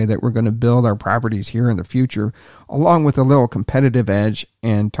Spark in the way that we're going to build our properties here in the future, along with a little competitive edge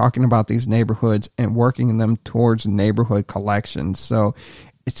and talking about these neighborhoods and working them towards neighborhood collections. So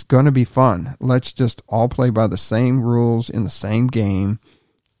it's going to be fun. Let's just all play by the same rules in the same game,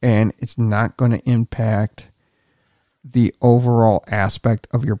 and it's not going to impact the overall aspect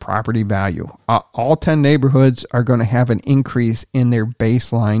of your property value. All 10 neighborhoods are going to have an increase in their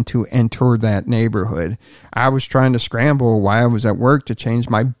baseline to enter that neighborhood. I was trying to scramble while I was at work to change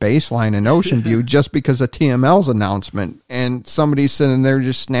my baseline in Ocean View just because of TML's announcement, and somebody's sitting there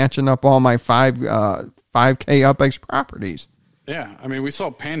just snatching up all my 5K UpX properties. Yeah, I mean, we saw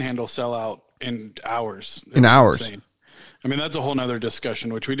Panhandle sell out in hours. Insane. I mean, that's a whole nother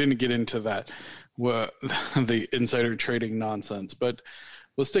discussion, which we didn't get into that. The insider trading nonsense, but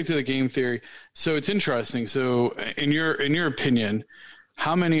we'll stick to the game theory. So it's interesting. So in your opinion,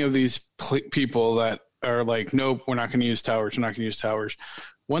 how many of these people that are like, nope, we're not going to use towers,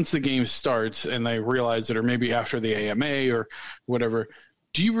 once the game starts and they realize it, or maybe after the AMA or whatever,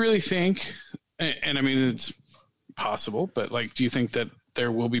 do you really think, and I mean, it's possible, but like, do you think that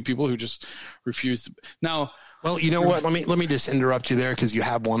there will be people who just refuse to now? Well, you know what? Let me just interrupt you there because you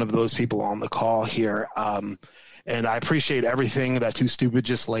have one of those people on the call here, and I appreciate everything that Too Stupid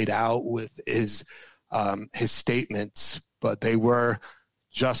just laid out with his statements, but they were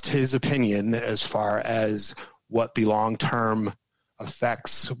just his opinion as far as what the long-term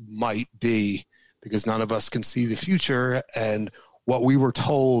effects might be, because none of us can see the future. And what we were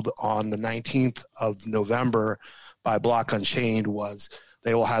told on the 19th of November by Block Unchained was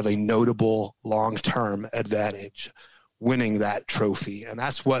they will have a notable long-term advantage winning that trophy. And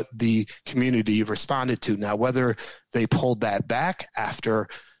that's what the community responded to. Now, whether they pulled that back after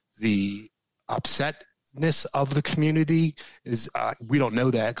the upsetness of the community is, we don't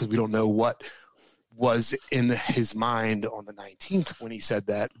know that because we don't know what was in his mind on the 19th when he said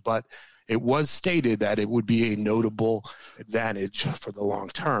that. But it was stated that it would be a notable advantage for the long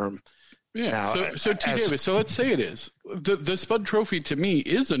term. Yeah. Now, so T. Davis, so let's say it is. The Spud Trophy to me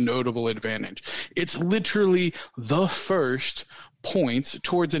is a notable advantage. It's literally the first points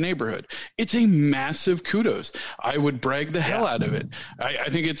towards a neighborhood. It's a massive kudos. I would brag the hell out of it. I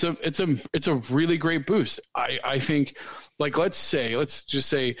think it's a really great boost. I think, like, let's just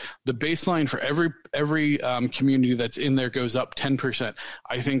say the baseline for every community that's in there goes up 10%.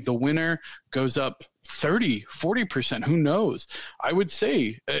 I think the winner goes up 30, 40%. Who knows? I would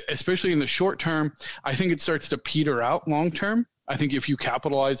say, especially in the short term, I think it starts to peter out long term. I think if you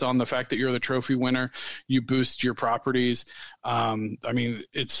capitalize on the fact that you're the trophy winner, you boost your properties. I mean,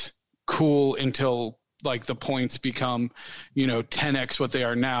 it's cool until like the points become, 10x what they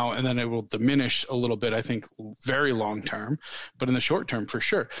are now, and then it will diminish a little bit, I think, very long term, but in the short term for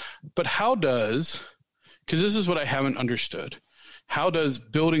sure. But because this is what I haven't understood. How does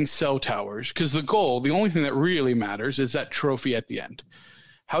building cell towers, because the only thing that really matters is that trophy at the end.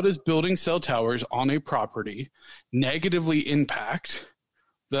 How does building cell towers on a property negatively impact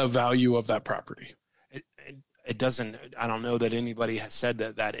the value of that property? It doesn't. I don't know that anybody has said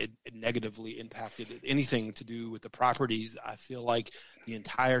that it negatively impacted anything to do with the properties. I feel like the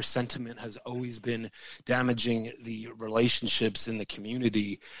entire sentiment has always been damaging the relationships in the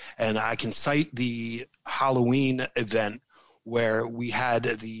community. And I can cite the Halloween event where we had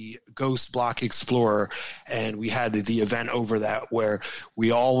the Ghost Block Explorer, and we had the event over that where we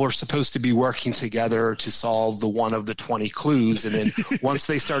all were supposed to be working together to solve the one of the 20 clues. And then once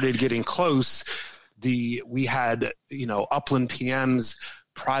they started getting close, we had, Upland PMs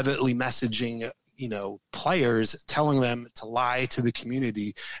privately messaging, players, telling them to lie to the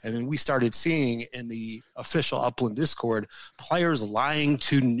community. And then we started seeing in the official Upland Discord, players lying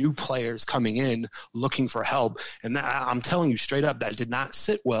to new players coming in, looking for help. And I'm telling you straight up, that did not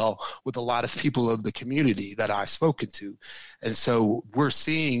sit well with a lot of people of the community that I've spoken to. And so we're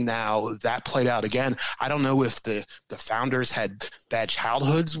seeing now that played out again. I don't know if the founders had bad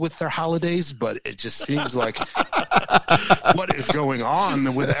childhoods with their holidays, but it just seems like what is going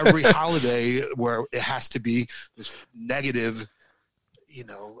on with every holiday where it has to be this negative,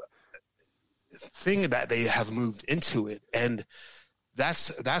 thing that they have moved into it. And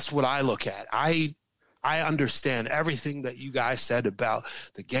that's what I look at. I understand everything that you guys said about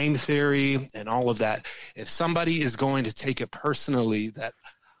the game theory and all of that. If somebody is going to take it personally that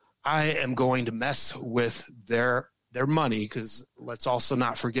I am going to mess with their money, because let's also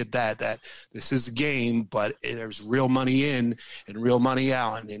not forget that this is a game, but there's real money in and real money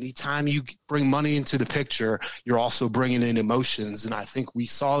out. And anytime you bring money into the picture, you're also bringing in emotions. And I think we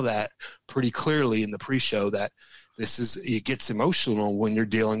saw that pretty clearly in the pre-show, that it gets emotional when you're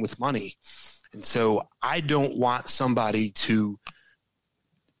dealing with money. And so I don't want somebody to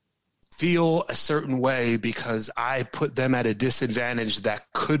feel a certain way because I put them at a disadvantage that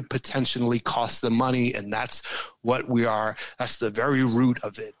could potentially cost them money. And that's what we are. That's the very root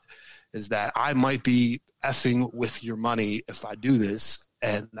of it, is that I might be effing with your money if I do this,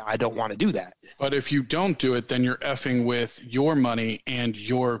 and I don't want to do that. But if you don't do it, then you're effing with your money and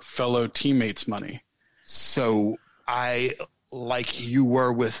your fellow teammates' money. So like you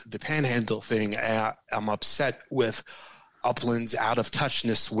were with the Panhandle thing, I'm upset with Upland's out of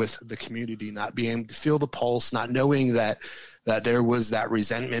touchness with the community, not being able to feel the pulse, not knowing that there was that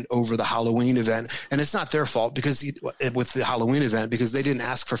resentment over the Halloween event. And it's not their fault because with the Halloween event, because they didn't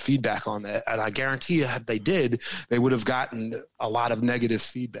ask for feedback on that. And I guarantee you, if they did, they would have gotten a lot of negative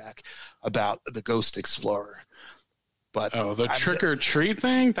feedback about the Ghost Explorer. But the trick or treat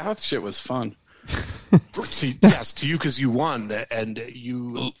thing, that shit was fun. Yes, to you, because you won, and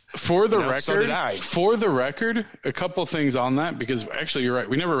you. For the record, so did I. For the record, a couple things on that, because actually you're right.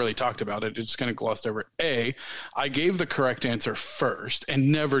 We never really talked about it. It just kind of glossed over. A, I gave the correct answer first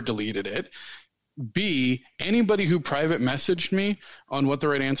and never deleted it. B, anybody who private messaged me on what the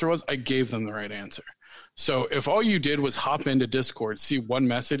right answer was, I gave them the right answer. So if all you did was hop into Discord, see one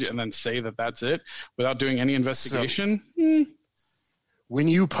message, and then say that that's it without doing any investigation. When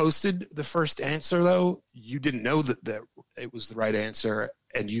you posted the first answer, though, you didn't know that it was the right answer,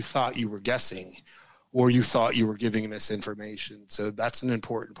 and you thought you were guessing, or you thought you were giving misinformation. So that's an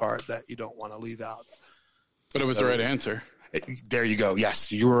important part that you don't want to leave out. But it was the right answer. There you go.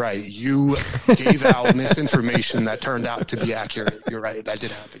 Yes, you were right. You gave out misinformation that turned out to be accurate. You're right. That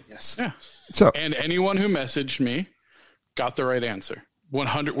did happen. Yes. Yeah. And anyone who messaged me got the right answer.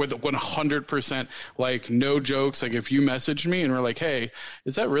 100%, like, no jokes. Like, if you messaged me and were like, hey,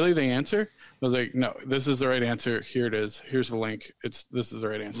 is that really the answer? I was like, no, this is the right answer. Here it is. Here's the link. This is the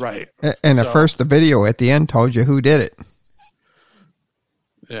right answer. Right. And at first, the video at the end told you who did it.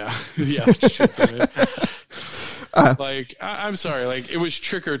 Yeah. Yeah. Like, I'm sorry. Like, it was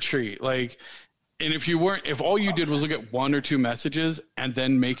trick or treat. Like, and if all you did was look at 1 or 2 messages and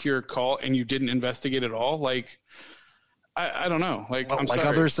then make your call and you didn't investigate at all, like, I don't know. Like, well, I'm like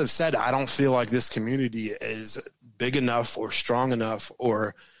sorry. Others have said, I don't feel like this community is big enough or strong enough,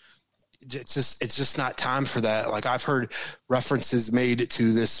 or it's just not time for that. Like, I've heard references made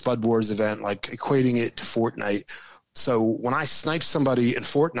to this Spud Wars event, like equating it to Fortnite. So when I snipe somebody in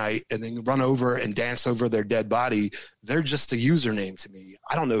Fortnite and then run over and dance over their dead body, they're just a username to me.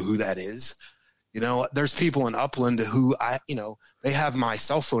 I don't know who that is. You know, there's people in Upland who they have my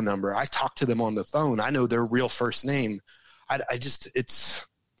cell phone number. I talk to them on the phone. I know their real first name. It's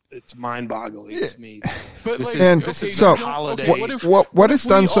mind-boggling to me. But this is a holiday. What it's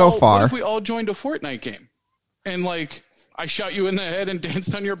done so far? What if we all joined a Fortnite game, and like I shot you in the head and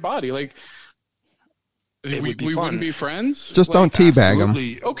danced on your body? Like, we wouldn't be friends. Just don't teabag them.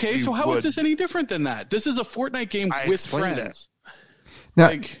 Okay, so how is this any different than that? This is a Fortnite game with friends.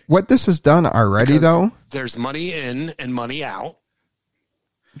 Now, what this has done already, though, there's money in and money out.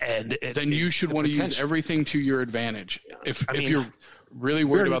 And then you should want to use everything to your advantage. If you're really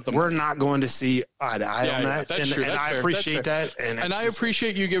worried about the we're not going to see eye to eye on that. That's true. And I appreciate that. And I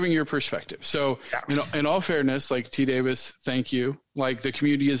appreciate you giving your perspective. So, in all fairness, like T. Davis, thank you. Like, the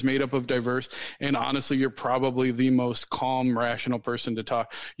community is made up of diverse, and honestly, you're probably the most calm, rational person to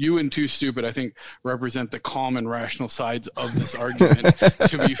talk. You and Too Stupid, I think, represent the calm and rational sides of this argument,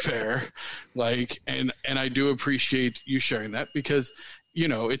 to be fair. Like, and I do appreciate you sharing that, because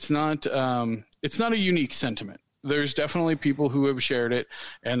it's not a unique sentiment. There's definitely people who have shared it,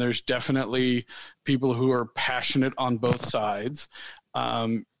 and there's definitely people who are passionate on both sides.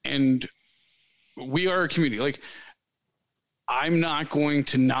 And we are a community. Like, I'm not going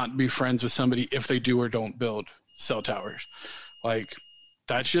to not be friends with somebody if they do or don't build cell towers. Like,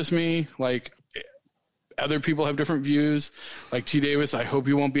 that's just me. Like, other people have different views. Like T. Davis, I hope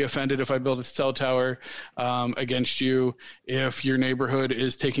you won't be offended if I build a cell tower against you if your neighborhood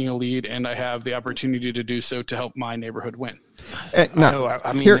is taking a lead and I have the opportunity to do so to help my neighborhood win.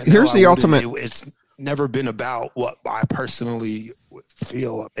 Here's the ultimate. It's never been about what I personally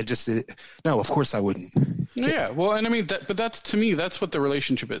feel. No, of course I wouldn't. Yeah, well, and I mean, but that's, to me, that's what the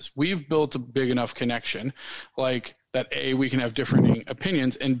relationship is. We've built a big enough connection, like, that A, we can have different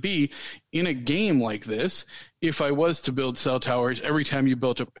opinions, and B, in a game like this, if I was to build cell towers every time you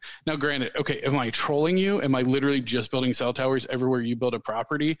built now granted, okay, am I trolling you? Am I literally just building cell towers everywhere you build a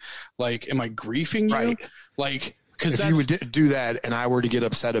property? Like, am I griefing you? Right. Like, if you would do that and I were to get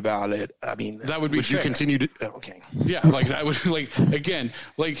upset about it, I mean, that would be would fair. You continue to? Okay. Yeah, like that would, like, again,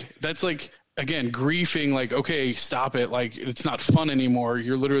 like, that's like, again, griefing, like, okay, stop it. Like, it's not fun anymore.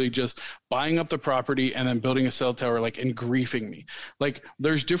 You're literally just buying up the property and then building a cell tower, like, and griefing me. Like,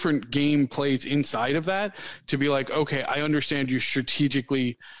 there's different game plays inside of that to be like, okay, I understand you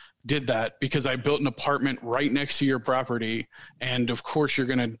strategically did that because I built an apartment right next to your property. And of course you're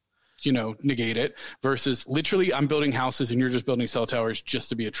going to, negate it, versus literally I'm building houses and you're just building cell towers just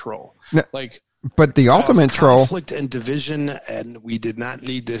to be a troll. No. Like, but the ultimate troll, conflict and division, and we did not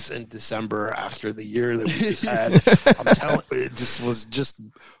need this in December after the year that we just had. I'm telling you, this was just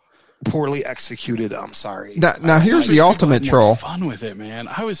poorly executed. I'm sorry. Now here's the ultimate troll. Fun with it, man.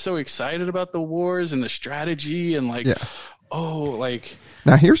 I was so excited about the wars and the strategy and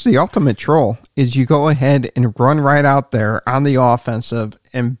now here's the ultimate troll is you go ahead and run right out there on the offensive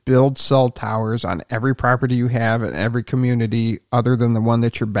and build cell towers on every property you have in every community other than the one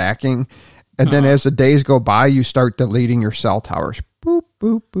that you're backing. And then as the days go by, you start deleting your cell towers. Boop,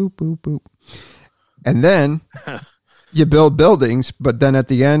 boop, boop, boop, boop. And then you build buildings, but then at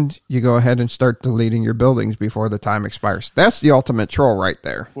the end, you go ahead and start deleting your buildings before the time expires. That's the ultimate troll right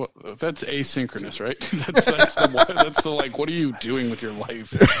there. Well, that's asynchronous, right? That's the like, what are you doing with your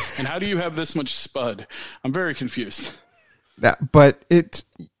life? And how do you have this much Spud? I'm very confused. Yeah, but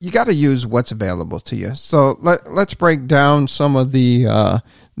you got to use what's available to you. So let's break down some of the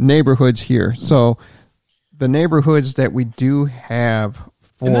neighborhoods here. So the neighborhoods that we do have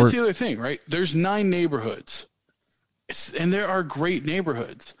and that's the other thing, right? There's 9 neighborhoods. And there are great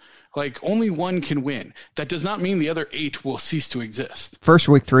neighborhoods. Like, only one can win. That does not mean the other 8 will cease to exist. First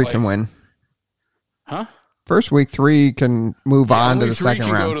week 3 can win. Huh? First week 3 can move on to the second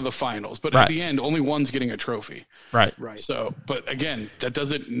round. 3 can go to the finals, but at the end, only one's getting a trophy. Right. So, but again, that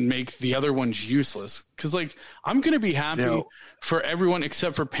doesn't make the other ones useless. Because, like, I'm going to be happy for everyone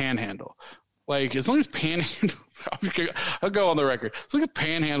except for Panhandle. Like, as long as Panhandle, I'll go on the record. As long as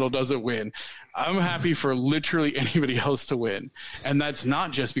Panhandle doesn't win, I'm happy for literally anybody else to win. And that's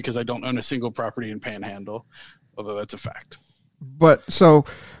not just because I don't own a single property in Panhandle, although that's a fact. But so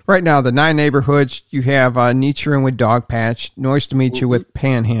right now, the 9 neighborhoods, you have Nichiren with Dog Patch, Noise to Meet You with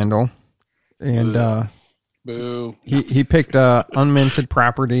Panhandle, and Boo. he picked a unminted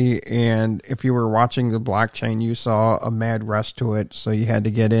property, and if you were watching the blockchain, you saw a mad rush to it, so you had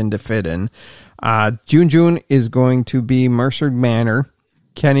to get in to fit in. June is going to be Mercer Manor.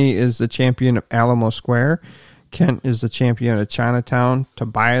 Kenny is the champion of Alamo Square. Kent is the champion of Chinatown.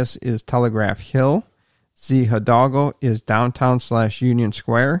 Tobias is Telegraph Hill. Z Hidalgo is downtown/Union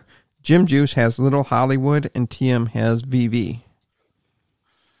Square. Jim Juice has Little Hollywood, and TM has VV.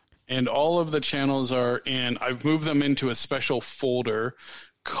 And all of the channels are in, I've moved them into a special folder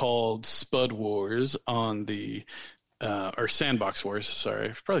called Spud Wars on the, or Sandbox Wars, sorry,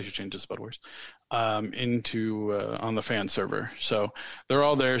 I probably should change to Spud Wars, on the fan server. So they're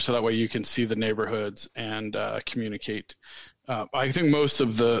all there, so that way you can see the neighborhoods and communicate. I think most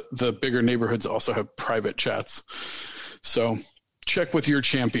of the bigger neighborhoods also have private chats. So check with your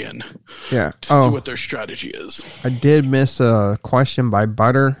champion to see what their strategy is. I did miss a question by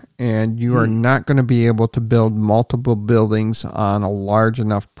Butter, and you are not going to be able to build multiple buildings on a large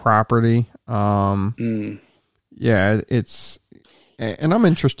enough property. Yeah, it's, and I'm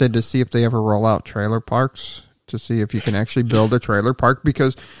interested to see if they ever roll out trailer parks, to see if you can actually build a trailer park,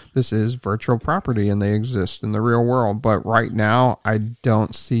 because this is virtual property and they exist in the real world. But right now, I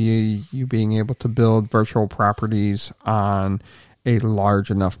don't see you being able to build virtual properties on a large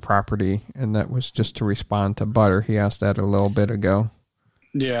enough property. And that was just to respond to Butter. He asked that a little bit ago.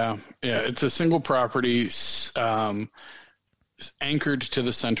 Yeah. It's a single property anchored to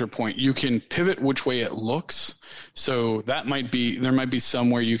the center point. You can pivot which way it looks. So there might be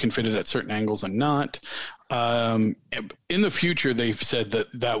somewhere you can fit it at certain angles and not. In the future, they've said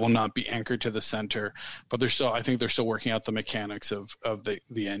that will not be anchored to the center, but I think they're still working out the mechanics of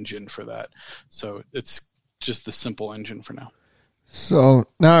the engine for that. So it's just the simple engine for now. So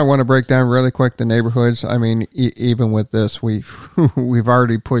now I want to break down really quick the neighborhoods. I mean, even with this, we've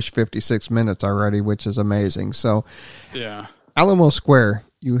already pushed 56 minutes already, which is amazing. So yeah, Alamo Square,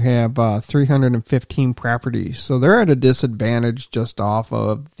 you have 315 properties. So they're at a disadvantage just off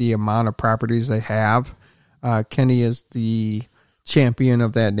of the amount of properties they have. Kenny is the champion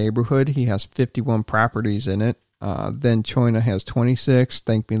of that neighborhood. He has 51 properties in it. Then Choina has 26.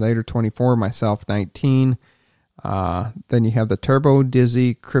 Thank Me Later 24. Myself 19. Then you have the Turbo,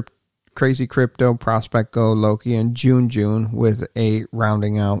 Dizzy, Crazy Crypto, Prospect Go, Loki, and June with 8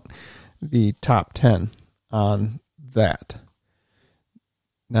 rounding out the top 10 on that.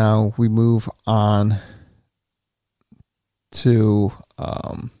 Now we move on to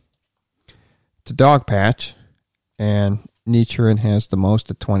Dog Patch, and Nichiren has the most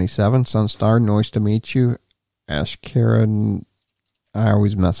at 27. Sunstar, Noise to Meet You, Ashkara, I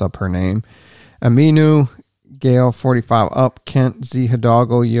always mess up her name, Aminu, Gale 45 up, Kent, Z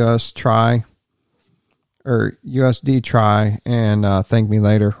Hidalgo, USD try, and Thank Me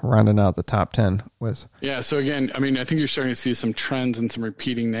Later, rounding out the top 10 with. Yeah, so again, I mean, I think you're starting to see some trends and some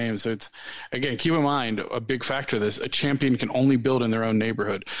repeating names. So it's, again, keep in mind, a big factor of this, a champion can only build in their own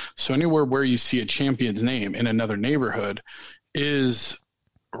neighborhood. So anywhere where you see a champion's name in another neighborhood is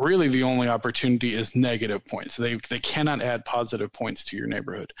really the only opportunity is negative points. They cannot add positive points to your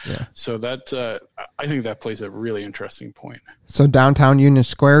neighborhood. Yeah. So that I think that plays a really interesting point. So downtown Union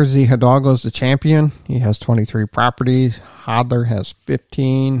Square, Z Hidalgo is the champion. He has 23 properties. Hodler has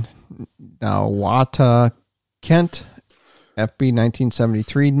 15. Now Wata, Kent, FB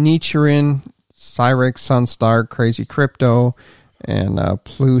 1973, Nichiren, Cyrix, Sunstar, Crazy Crypto, and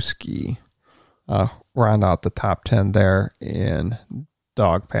Plusky round out the top 10 there in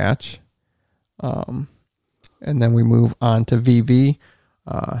Dog Patch. And then we move on to VV.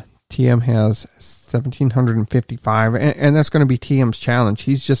 TM has 1,755, and that's going to be TM's challenge.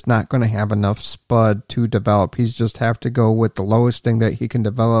 He's just not going to have enough Spud to develop. He's just have to go with the lowest thing that he can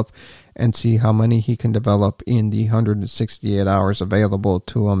develop and see how many he can develop in the 168 hours available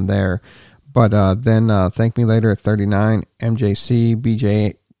to him there. But then Thank Me Later at 39, MJC,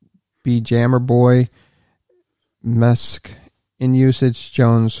 B Jammer Boy, Mesk, In Usage,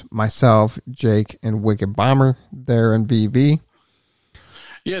 Jones, myself, Jake, and Wicked Bomber there in VV.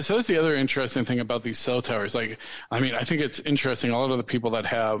 Yeah, so that's the other interesting thing about these cell towers. Like, I mean, I think it's interesting. A lot of the people that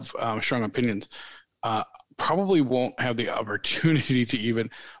have strong opinions probably won't have the opportunity to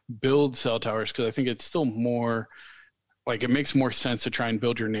even build cell towers, because I think it's still more like, it makes more sense to try and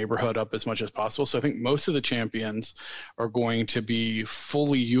build your neighborhood up as much as possible. So I think most of the champions are going to be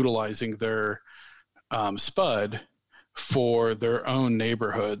fully utilizing their Spud for their own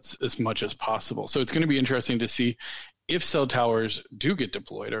neighborhoods as much as possible. So it's going to be interesting to see if cell towers do get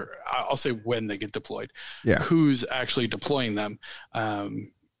deployed, or I'll say when they get deployed, Yeah. who's actually deploying them?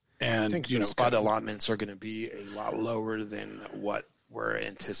 And I think the spot allotments are going to be a lot lower than what we're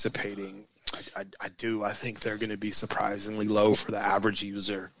anticipating. I think they're going to be surprisingly low for the average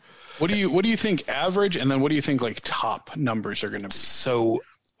user. What do you think average, and then what do you think like top numbers are going to be?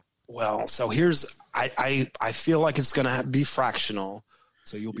 So here's I feel like it's going to be fractional.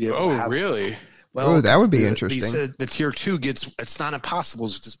 So you'll be able to have. Really? Well, that would be interesting. Said the tier 2 it's not impossible,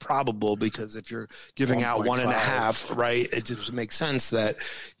 it's just probable, because if you're giving out 1.5, right, it just makes sense that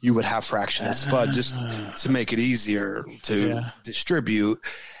you would have fractional Spud just to make it easier to distribute.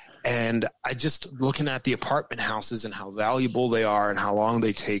 And I just looking at the apartment houses and how valuable they are and how long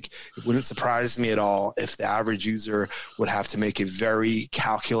they take, it wouldn't surprise me at all if the average user would have to make a very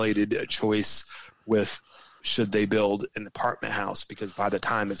calculated choice with should they build an apartment house, because by the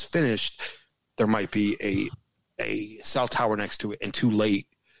time it's finished, there might be a cell tower next to it and too late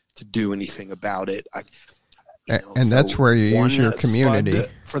to do anything about it. That's where you use your community.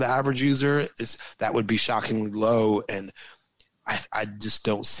 For the average user, that would be shockingly low, and I just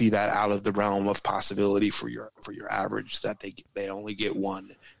don't see that out of the realm of possibility for your average, that they only get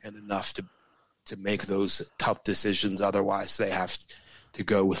one and enough to make those tough decisions. Otherwise, they have to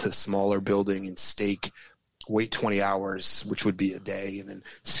go with a smaller building and wait 20 hours, which would be a day, and then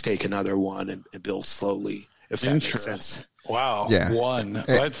stake another one and build slowly, if that makes sense. Wow. Yeah. One.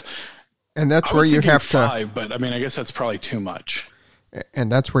 And that's where you have 5, but I mean, I guess that's probably too much.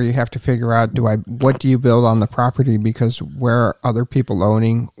 And that's where you have to figure out, what do you build on the property? Because where are other people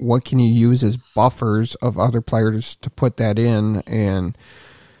owning? What can you use as buffers of other players to put that in? And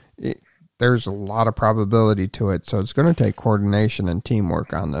there's a lot of probability to it. So it's going to take coordination and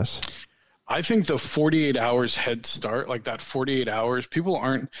teamwork on this. I think the 48 hours head start, like that 48 hours,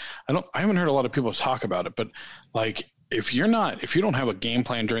 I haven't heard a lot of people talk about it, but like if you don't have a game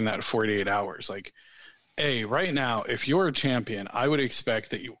plan during that 48 hours, like right now, if you're a champion, I would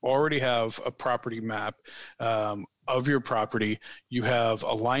expect that you already have a property map of your property. You have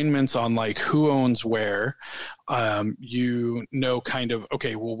alignments on like who owns where. Kind of,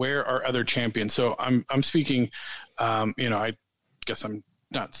 okay, well, where are other champions? So I'm speaking, I guess I'm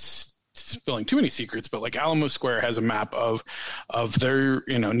not spilling too many secrets, but like Alamo Square has a map of their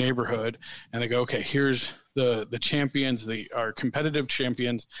neighborhood, and they go, okay, here's the champions, our competitive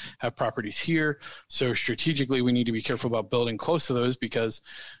champions have properties here, so strategically we need to be careful about building close to those, because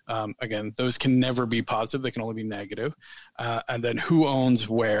again, those can never be positive, they can only be negative. And then who owns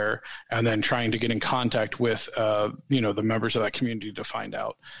where, and then trying to get in contact with the members of that community to find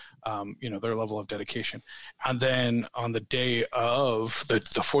out their level of dedication. And then on the day of the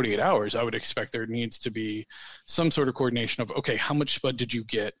 48 hours, I would expect there needs to be some sort of coordination of, okay, how much Spud did you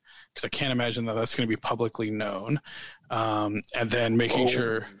get? Because I can't imagine that's going to be publicly known. And then making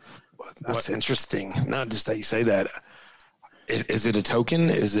sure. That's interesting. Not just that you say that. Is it a token?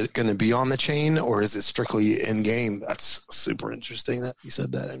 Is it going to be on the chain, or is it strictly in game? That's super interesting that you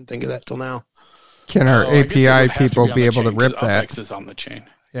said that. I didn't think of that till now. Can our API people be able to rip that? UPX is on the chain.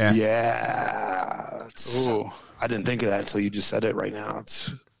 Yeah. Ooh. I didn't think of that until you just said it right now.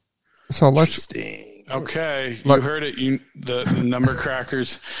 It's interesting. Okay, you heard it. The number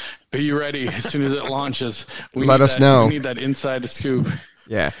crackers. Be ready as soon as it launches. Let us know. We need that inside scoop.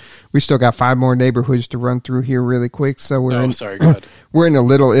 Yeah, we still got 5 more neighborhoods to run through here really quick. So we're sorry, go ahead. We're in a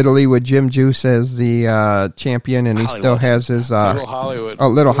Little Italy with Jim Juice as the champion, and he still has his Little Hollywood. Oh,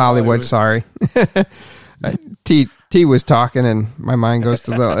 Little Hollywood. Sorry. T was talking, and my mind goes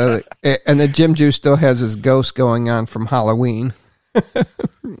to Little. And then Jim Juice still has his ghost going on from Halloween,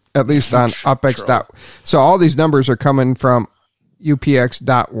 at least on UpX. So all these numbers are coming from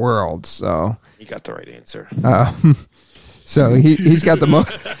UPX.world. So you got the right answer. So he's got the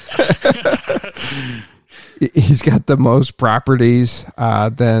most. He's got the most properties.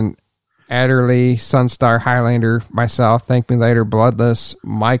 Then Adderley, Sunstar, Highlander, myself. Thank Me Later, Bloodless,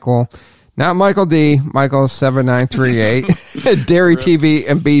 Michael. Not Michael D. Michael 7938, Dairy TV,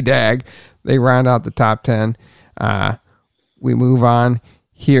 and BDAG. They round out the top 10. We move on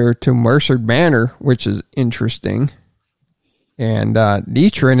here to Mercer Manor, which is interesting. And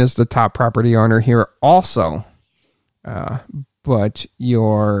Nitrin is the top property owner here also. But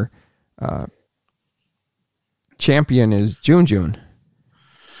your champion is June.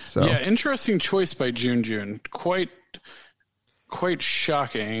 So yeah, interesting choice by June. Quite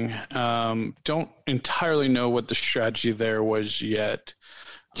shocking. Don't entirely know what the strategy there was yet.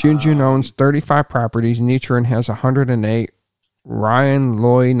 June owns 35 properties. Nitrin has 108. Ryan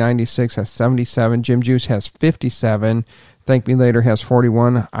Loy 96 has 77. Jim Juice has 57. Thank Me Later has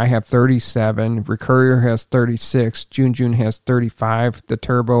 41. I have 37. Recurrier has 36. June has 35. The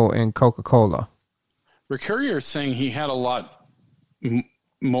Turbo and Coca-Cola. Recurrier is saying he had a lot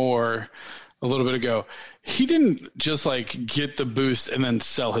more a little bit ago. He didn't just like get the boost and then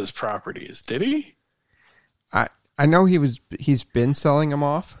sell his properties, did he? I know he's been selling them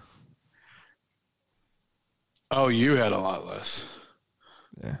off. Oh, you had a lot less.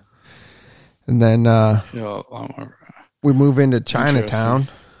 Yeah. And then we move into Chinatown.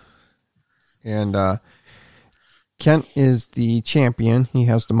 And Kent is the champion. He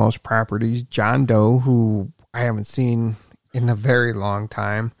has the most properties. John Doe, who I haven't seen in a very long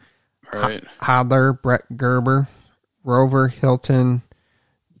time. Right. Hodler, Brett Gerber, Rover, Hilton,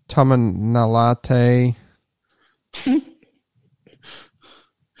 Tumanelate,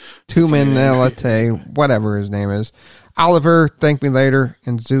 whatever his name is. Oliver, Thank Me Later,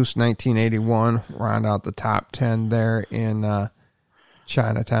 and Zeus 1981 round out the top 10 there in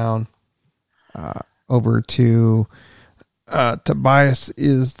Chinatown. Over to Tobias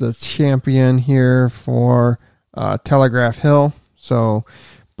is the champion here for Telegraph Hill. So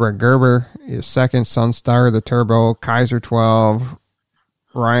Brett Gerber is second, Sunstar, the Turbo, Kaiser 12,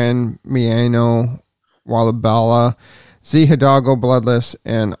 Ryan Miano, Wallabella, Z Hidalgo, Bloodless,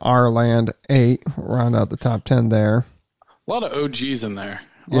 and R-Land 8 round out the top 10 there. A lot of OGs in there.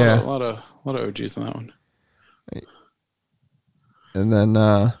 A lot of OGs in that one. And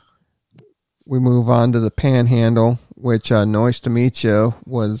then we move on to the Panhandle, which Noise to Meet You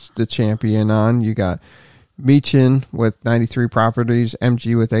was the champion on. You got Meechin with 93 properties,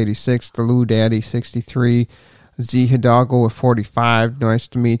 MG with 86, the Lou Daddy 63, Z Hidalgo with 45, Noise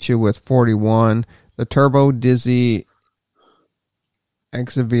to Meet You with 41, the Turbo, Dizzy,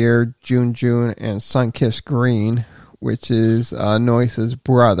 Xavier, June, and Sunkiss Green, which is Noise's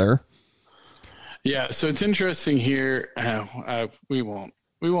brother. Yeah, so it's interesting here. We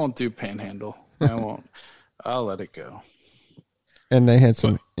won't do Panhandle. I won't. I'll let it go. And they had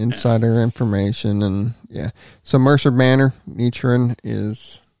some insider information, and So Mercer Manor, Nitron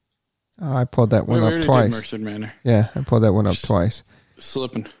is. I pulled that one up twice. Mercer Manor. Yeah, I pulled that one up twice.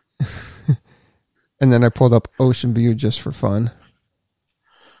 Slipping. And then I pulled up Ocean View just for fun.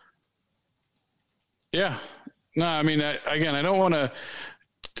 Yeah. No, I mean, I don't want to.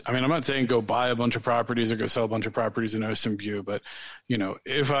 I mean, I'm not saying go buy a bunch of properties or go sell a bunch of properties in Ocean View, but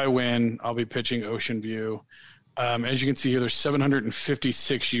if I win, I'll be pitching Ocean View. As you can see here, there's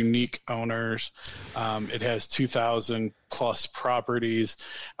 756 unique owners. It has 2,000 plus properties.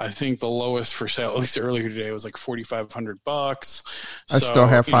 I think the lowest for sale, at least earlier today, was like $4,500. I still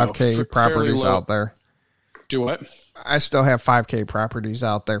have 5K properties out there. Do what? I still have 5K properties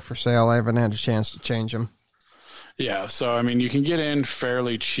out there for sale. I haven't had a chance to change them. Yeah, so I mean, you can get in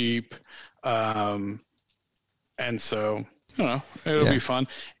fairly cheap, and so I don't know, it'll be fun.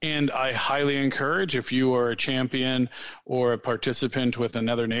 And I highly encourage, if you are a champion or a participant with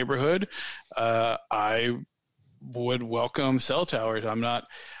another neighborhood, I would welcome cell towers. I'm not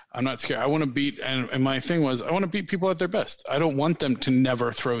scared. I want to beat, and my thing was, I want to beat people at their best. I don't want them to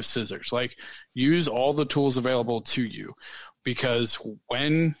never throw scissors. Like, use all the tools available to you, because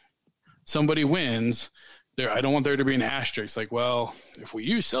when somebody wins, I don't want there to be an asterisk like, well, if we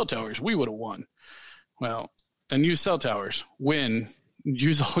use cell towers, we would have won. Well, then use cell towers. Win.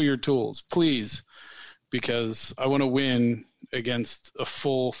 Use all your tools, please, because I want to win against a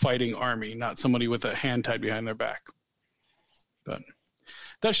full fighting army, not somebody with a hand tied behind their back. But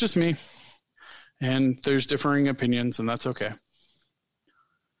that's just me. And there's differing opinions, and that's okay.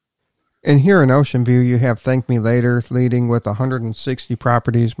 And here in Ocean View, you have Thank Me Later leading with 160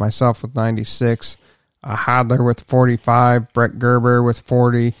 properties, myself with 96, Hodler with 45, Brett Gerber with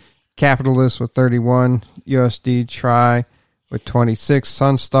 40, Capitalist with 31, USD Try with 26,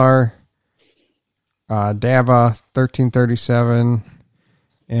 Sunstar, Dava 1337,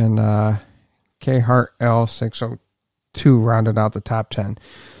 and K Hart L602 rounded out the top 10.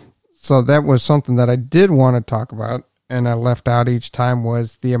 So that was something that I did want to talk about, and I left out each time,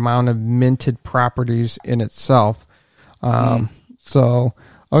 was the amount of minted properties in itself. So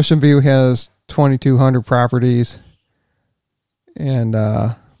Ocean View has 2,200 properties, and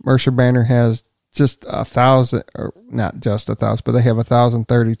Mercer Banner has just 1,000, or not just 1,000, but they have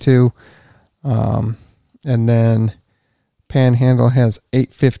 1,032. And then Panhandle has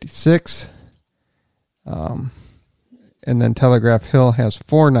 856. And then Telegraph Hill has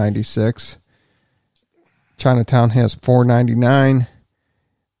 496. Chinatown has 499.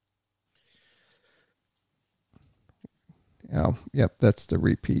 Oh, yep, that's the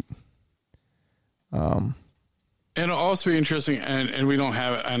repeat. And And it'll also be interesting, and we don't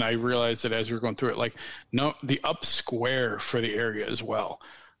have it, and I realized that as we were going through it, like, no, the up square for the area as well,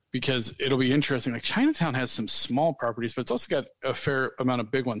 because it'll be interesting. Like, Chinatown has some small properties, but it's also got a fair amount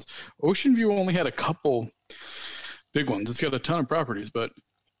of big ones. Ocean View only had a couple big ones. It's got a ton of properties, but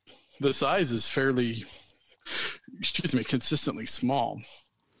the size is fairly, consistently small.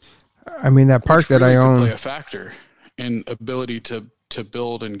 I mean, that park that really I own, play a factor in ability to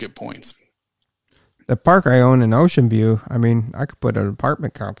build and get points. the park I own in Ocean View, I mean, I could put an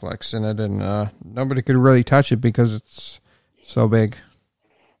apartment complex in it and nobody could really touch it because it's so big.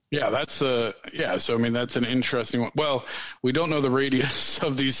 Yeah, so I mean, that's an interesting one. Well, we don't know the radius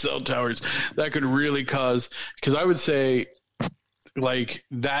of these cell towers. That could really cause, because I would say, like,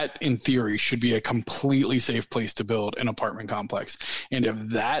 that in theory should be a completely safe place to build an apartment complex. And if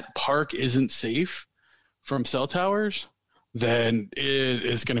that park isn't safe from cell towers, then it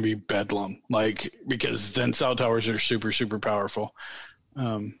is going to be bedlam. Like, because then cell towers are super, super powerful.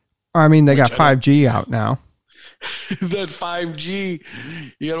 I mean, they got 5G out now. That 5G,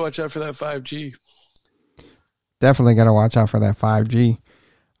 you got to watch out for that 5G. Definitely got to watch out for that 5G.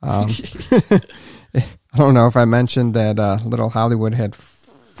 I don't know if I mentioned that Little Hollywood had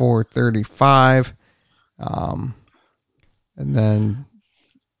 435, and then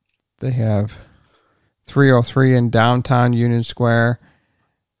they have 303 in downtown Union Square.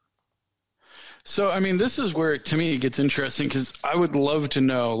 So, I mean, this is where, to me, it gets interesting, because I would love to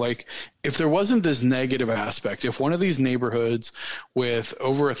know, like, if there wasn't this negative aspect, if one of these neighborhoods with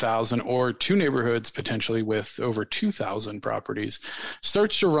over 1,000 or two neighborhoods potentially with over 2,000 properties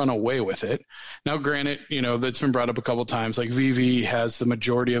starts to run away with it. Now, granted, that's been brought up a couple times, like VV has the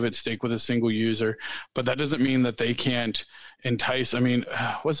majority of its stake with a single user, but that doesn't mean that they can't entice. I mean,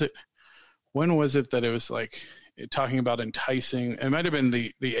 when was it that it was like, talking about enticing, it might have been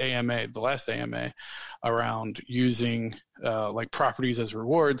the AMA, the last AMA, around using like properties as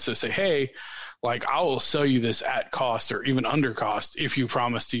rewards to say, hey, like, I will sell you this at cost or even under cost if you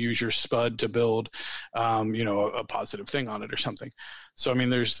promise to use your Spud to build a positive thing on it or something. So I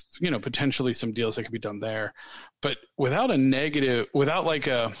mean, there's potentially some deals that could be done there, but without like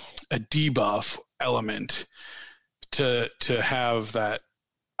a debuff element to have that,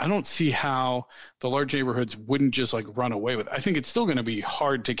 I don't see how the large neighborhoods wouldn't just like run away with it. I think it's still going to be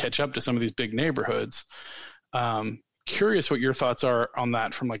hard to catch up to some of these big neighborhoods. Curious what your thoughts are on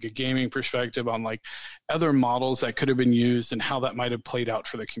that from like a gaming perspective, on like other models that could have been used and how that might have played out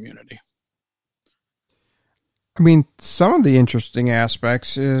for the community. I mean, some of the interesting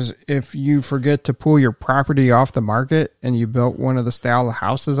aspects is if you forget to pull your property off the market and you built one of the style of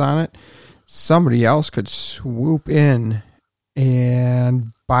houses on it, somebody else could swoop in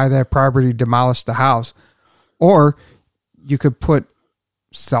and buy that property, demolish the house. Or you could put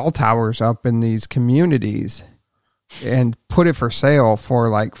cell towers up in these communities and put it for sale for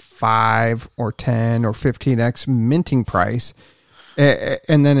like 5 or 10 or 15x minting price,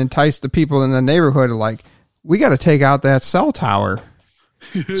 and then entice the people in the neighborhood like, we got to take out that cell tower.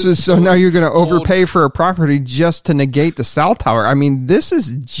 So now you're going to overpay for a property just to negate the cell tower. I mean, this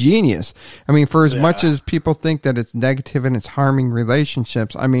is genius. I mean, for as much as people think that it's negative and it's harming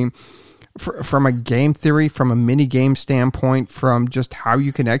relationships, I mean, from a game theory, from a mini game standpoint, from just how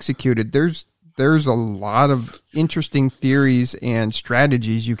you can execute it, there's a lot of interesting theories and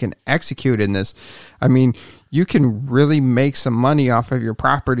strategies you can execute in this. I mean, you can really make some money off of your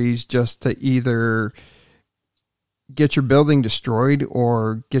properties just to either get your building destroyed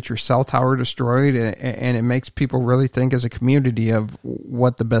or get your cell tower destroyed, and it makes people really think as a community of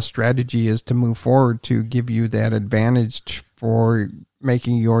what the best strategy is to move forward to give you that advantage for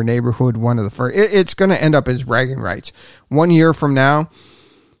making your neighborhood one of the first. It's going to end up as bragging rights. 1 year from now,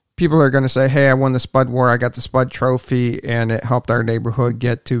 people are going to say, hey, I won the Spud War, I got the Spud Trophy, and it helped our neighborhood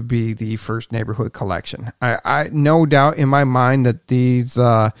get to be the first neighborhood collection. I no doubt in my mind that these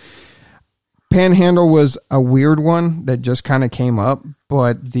Panhandle was a weird one that just kind of came up,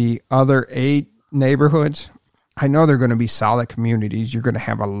 but the other 8 neighborhoods, I know they're going to be solid communities. You're going to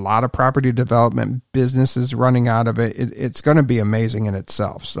have a lot of property development, businesses running out of it. It's going to be amazing in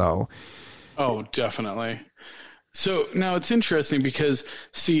itself. So, oh, definitely. So now it's interesting because,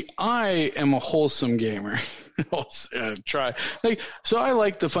 see, I am a wholesome gamer. So I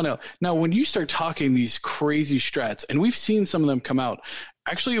like the fun. Now, when you start talking these crazy strats, and we've seen some of them come out.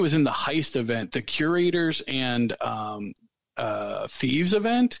 Actually, it was in the Heist event, the Curators and Thieves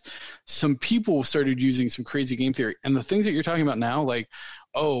event. Some people started using some crazy game theory, and the things that you're talking about now, like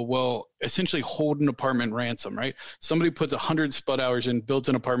oh, well, essentially hold an apartment ransom, right? Somebody puts 100 Spud hours in, builds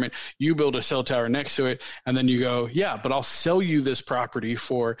an apartment, you build a cell tower next to it, and then you go, yeah, but I'll sell you this property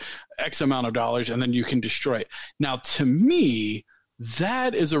for X amount of dollars, and then you can destroy it. Now, to me,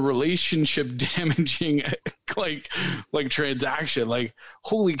 that is a relationship damaging like transaction. Like,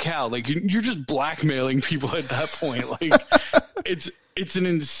 holy cow, like you're just blackmailing people at that point. Like it's an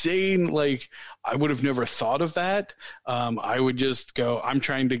insane, like, I would have never thought of that. I would just go, I'm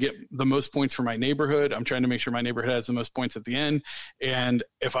trying to get the most points for my neighborhood. I'm trying to make sure my neighborhood has the most points at the end. And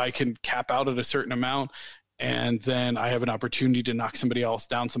if I can cap out at a certain amount, and then I have an opportunity to knock somebody else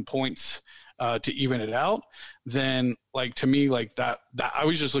down some points to even it out, then, like, to me, like that I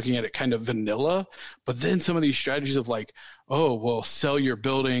was just looking at it kind of vanilla. But then some of these strategies of like, oh, well, sell your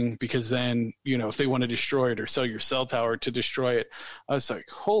building because then, you know, if they want to destroy it, or sell your cell tower to destroy it, I was like,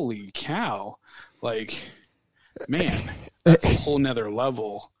 holy cow, like, man, that's a whole nother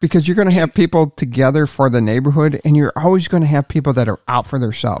level. Because you're going to have people together for the neighborhood, and you're always going to have people that are out for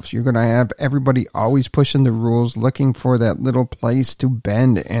themselves. You're going to have everybody always pushing the rules, looking for that little place to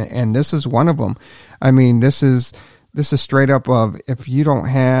bend, and this is one of them. I mean, this is straight up of, if you don't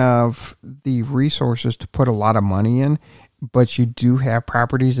have the resources to put a lot of money in, but you do have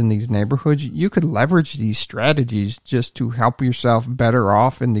properties in these neighborhoods, you could leverage these strategies just to help yourself better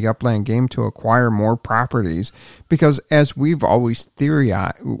off in the upland game to acquire more properties. Because as we've always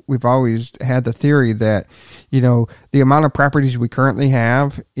had the theory that, you know, the amount of properties we currently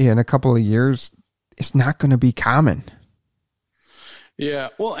have in a couple of years, it's not going to be common. Yeah,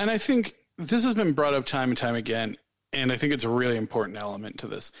 well, and I think this has been brought up time and time again, and I think it's a really important element to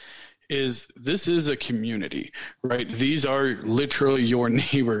this. This is a community, right? These are literally your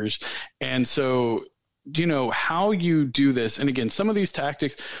neighbors. And so, you know, how you do this, and again, some of these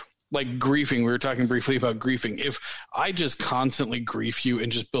tactics, like griefing, we were talking briefly about griefing. If I just constantly grief you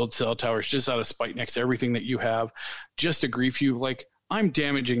and just build cell towers just out of spite next to everything that you have, just to grief you, like, I'm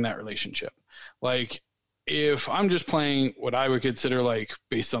damaging that relationship. Like, if I'm just playing what I would consider, like,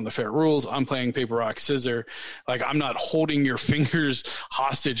 based on the fair rules, I'm playing paper, rock, scissor. Like, I'm not holding your fingers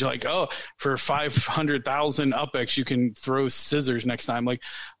hostage. Like, oh, for 500,000 UpX, you can throw scissors next time. Like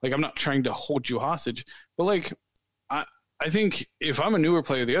I'm not trying to hold you hostage. But, like, I think if I'm a newer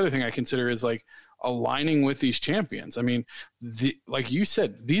player, the other thing I consider is, like, aligning with these champions. I mean, like you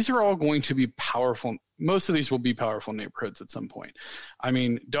said, these are all going to be powerful. Most of these will be powerful neighborhoods at some point. I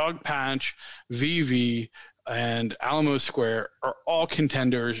mean, Dog Patch, VV, and Alamo Square are all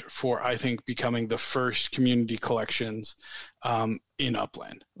contenders for, I think, becoming the first community collections in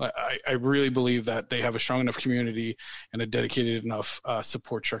Upland. I really believe that they have a strong enough community and a dedicated enough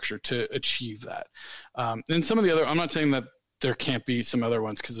support structure to achieve that. And some of the other, I'm not saying that there can't be some other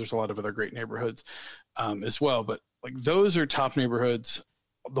ones, because there's a lot of other great neighborhoods as well, but, like, those are top neighborhoods.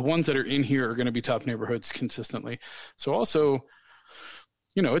 The ones that are in here are going to be top neighborhoods consistently. So also,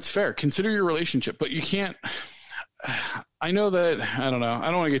 you know, it's fair. Consider your relationship, but you can't. I know that, I don't know. I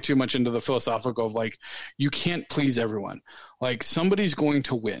don't want to get too much into the philosophical of, like, you can't please everyone. Like, somebody's going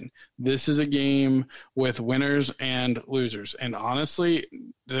to win. This is a game with winners and losers. And honestly,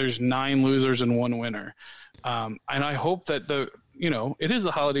 there's 9 losers and 1 winner. And I hope that it is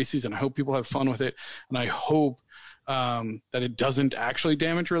the holiday season. I hope people have fun with it. And I hope that it doesn't actually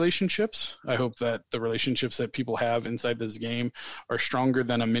damage relationships. I hope that the relationships that people have inside this game are stronger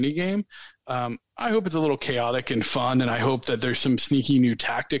than a mini game. I hope it's a little chaotic and fun, and I hope that there's some sneaky new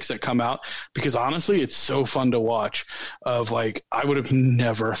tactics that come out, because honestly, it's so fun to watch. Of, like, I would have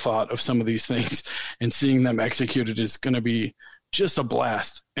never thought of some of these things, and seeing them executed is going to be just a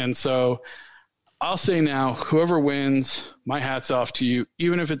blast. And so I'll say now, whoever wins, my hat's off to you,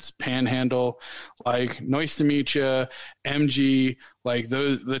 even if it's Panhandle, like, nice to meet you, MG, like,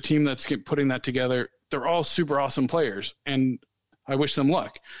 the team that's putting that together, they're all super awesome players, and I wish them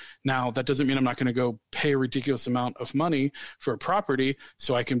luck. Now, that doesn't mean I'm not going to go pay a ridiculous amount of money for a property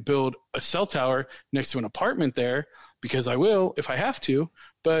so I can build a cell tower next to an apartment there, because I will if I have to.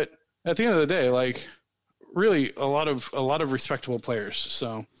 But at the end of the day, like, really a lot of respectable players.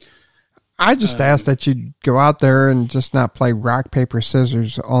 So I just ask that you go out there and just not play rock, paper,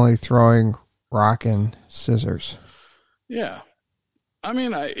 scissors, only throwing rock and scissors. Yeah. I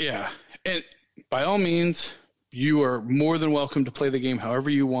mean, and by all means, you are more than welcome to play the game however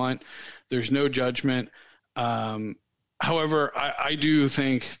you want. There's no judgment. However, I do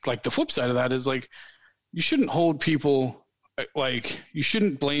think, like, the flip side of that is, like, you shouldn't hold people, like, you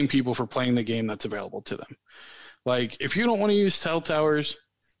shouldn't blame people for playing the game that's available to them. Like, if you don't want to use cell towers,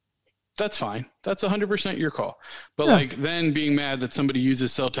 that's fine. That's 100% your call. But yeah. Like, then being mad that somebody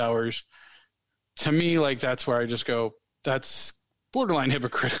uses cell towers, to me, like, that's where I just go, that's borderline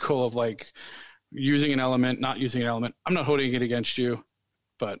hypocritical of like using an element, not using an element. I'm not holding it against you,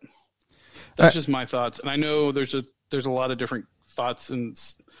 but that's just my thoughts. And I know there's a lot of different thoughts in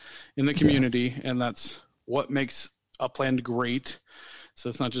the community, and that's what makes Upland great. So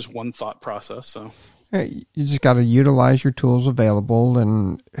it's not just one thought process. So you just got to utilize your tools available.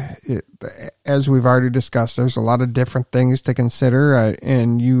 And as we've already discussed, there's a lot of different things to consider.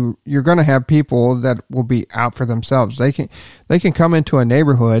 And you're going to have people that will be out for themselves. They can come into a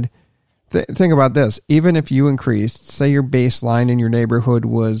neighborhood. Think about this. Even if you increased, say your baseline in your neighborhood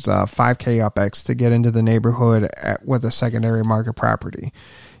was 5K UpX to get into the neighborhood with a secondary market property.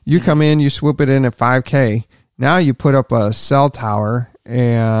 You come in, you swoop it in at 5K. Now you put up a cell tower,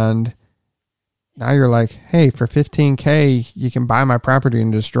 and now you're like, hey, for 15K, you can buy my property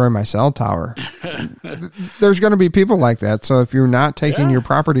and destroy my cell tower. There's going to be people like that. So if you're not taking your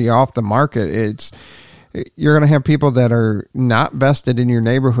property off the market, you're going to have people that are not vested in your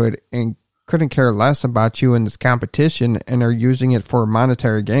neighborhood and couldn't care less about you in this competition and are using it for a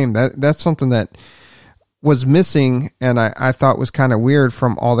monetary gain. That's something that was missing, and I thought was kind of weird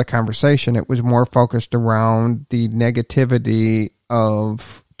from all the conversation. It was more focused around the negativity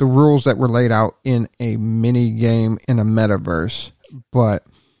of the rules that were laid out in a mini game in a metaverse. But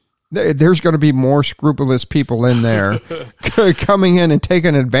there's going to be more scrupulous people in there coming in and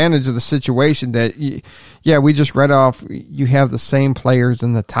taking advantage of the situation that, we just read off. You have the same players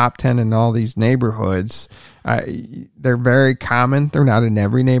in the top 10 in all these neighborhoods. They're very common. They're not in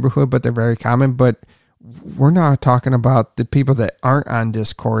every neighborhood, but they're very common. But we're not talking about the people that aren't on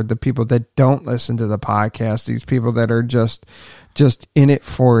Discord, the people that don't listen to the podcast, these people that are just in it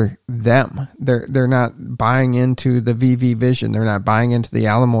for them. They're not buying into the VV vision. They're not buying into the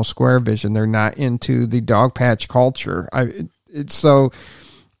Alamo Square vision. They're not into the dog patch culture. So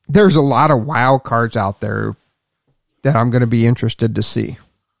there's a lot of wild cards out there that I'm going to be interested to see.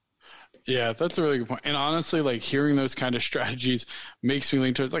 Yeah, that's a really good point. And honestly, like hearing those kind of strategies makes me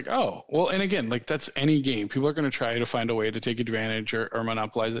lean towards like, oh, well, and again, like that's any game. People are going to try to find a way to take advantage or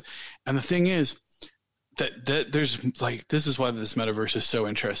monopolize it. And the thing is that there's like, this is why this metaverse is so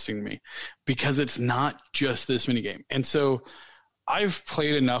interesting to me, because it's not just this mini game. And so I've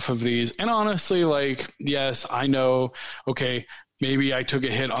played enough of these, and honestly, like, yes, I know, okay, maybe I took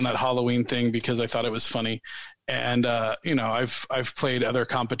a hit on that Halloween thing because I thought it was funny. And, I've played other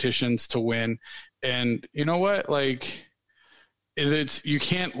competitions to win, and you know what, like you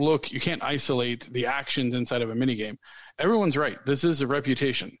can't isolate the actions inside of a minigame. Everyone's right. This is a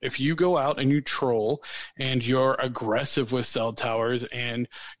reputation. If you go out and you troll and you're aggressive with cell towers and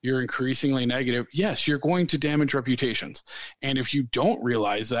you're increasingly negative, yes, you're going to damage reputations. And if you don't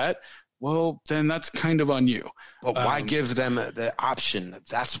realize that, well, then that's kind of on you. But why give them the option?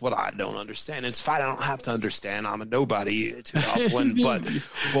 That's what I don't understand. It's fine. I don't have to understand. I'm a nobody to Upland, but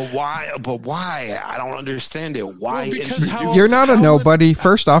why? But why? I don't understand it. Why? Well, you're not a nobody.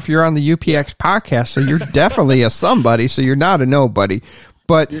 First off, you're on the UPX podcast, so you're definitely a somebody. So you're not a nobody.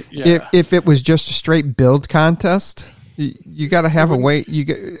 But if it was just a straight build contest, you got to have a way.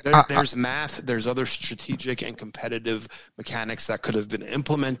 There's math. There's other strategic and competitive mechanics that could have been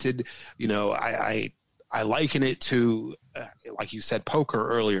implemented. You know, I liken it to, like you said, poker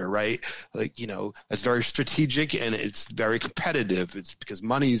earlier, right? Like, you know, it's very strategic and it's very competitive. It's because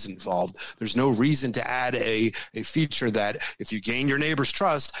money's involved. There's no reason to add a feature that if you gain your neighbor's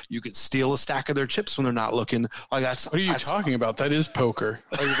trust, you could steal a stack of their chips when they're not looking. Like what are you talking about? That is poker.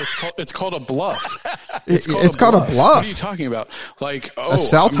 Like, it's called a bluff. It's called a bluff. What are you talking about? Like, a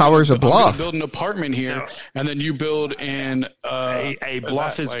cell tower is a bluff. I'm gonna build an apartment here, and then you build an a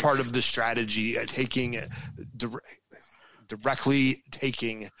bluff is part of the strategy. Directly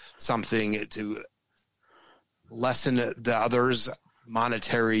taking something to lessen the other's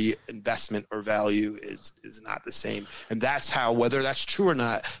monetary investment or value is not the same. And that's how, whether that's true or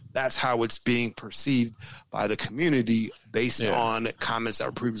not, that's how it's being perceived by the community based on comments that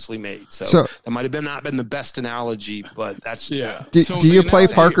were previously made. So that might have not been the best analogy, but that's do you play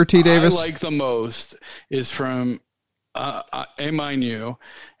Parker T. Davis? I like the most is from AMINU,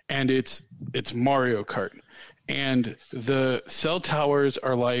 and it's Mario Kart. And the cell towers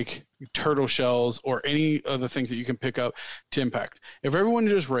are like turtle shells or any other things that you can pick up to impact. If everyone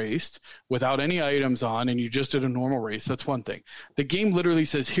just raced without any items on and you just did a normal race, that's one thing. The game literally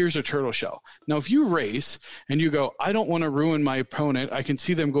says, here's a turtle shell. Now, if you race and you go, I don't want to ruin my opponent, I can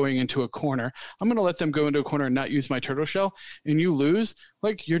see them going into a corner, I'm going to let them go into a corner and not use my turtle shell, and you lose,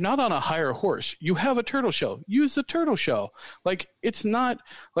 like, you're not on a higher horse. You have a turtle shell. Use the turtle shell. Like, it's not,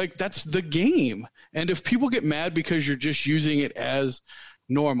 like, that's the game. And if people get mad because you're just using it as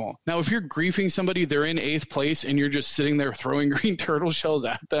normal. Now, if you're griefing somebody, they're in 8th place and you're just sitting there throwing green turtle shells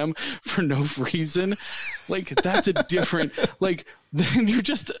at them for no reason, like that's a different, like then you're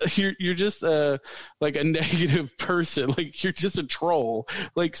just like a negative person. Like you're just a troll.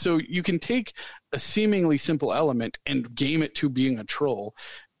 Like, so you can take a seemingly simple element and game it to being a troll,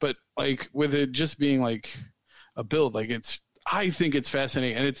 but like with it just being like a build, like I think it's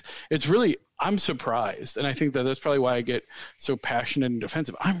fascinating, and it's really, I'm surprised, and I think that that's probably why I get so passionate and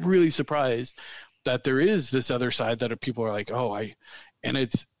defensive. I'm really surprised that there is this other side that people are like, and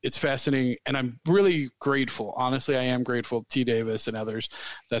it's fascinating, and I'm really grateful. Honestly, I am grateful to T. Davis and others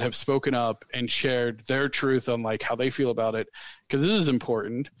that have spoken up and shared their truth on like how they feel about it, because this is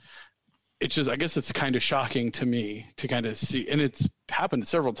important. It's just, I guess it's kind of shocking to me to kind of see, and it's happened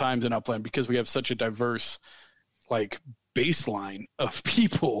several times in Upland because we have such a diverse like baseline of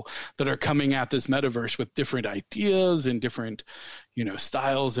people that are coming at this metaverse with different ideas and different,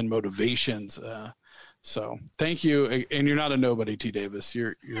 styles and motivations. So thank you. And you're not a nobody, T. Davis.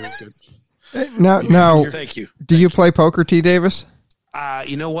 You're good. Now, thank you. Do you play poker, T. Davis?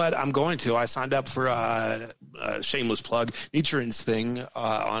 You know what? I'm going to. I signed up for a shameless plug, Nichiren's thing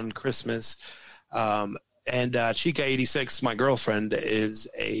on Christmas. And Chica 86, my girlfriend, is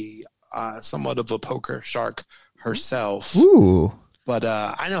a somewhat of a poker shark herself. Ooh. But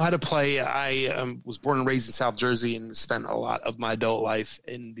I know how to play. I was born and raised in South Jersey and spent a lot of my adult life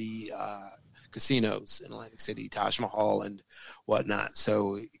in the casinos in Atlantic City, Taj Mahal and whatnot.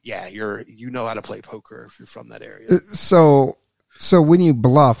 So yeah, you know how to play poker if you're from that area. So when you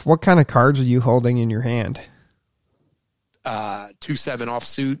bluff, what kind of cards are you holding in your hand? 2-7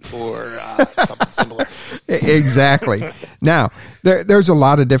 offsuit or something similar. Exactly. Now, there's a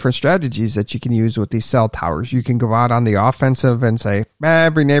lot of different strategies that you can use with these cell towers. You can go out on the offensive and say,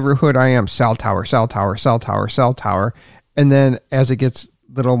 every neighborhood I am, cell tower, cell tower, cell tower, cell tower. And then as it gets a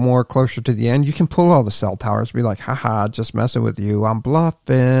little more closer to the end, you can pull all the cell towers, be like, haha, just messing with you, I'm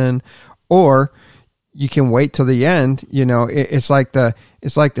bluffing. Or you can wait till the end. It's like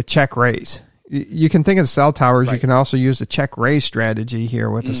the check raise. You can think of cell towers. Right. You can also use the check raise strategy here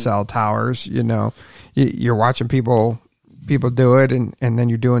with the cell towers. You're watching people do it, and then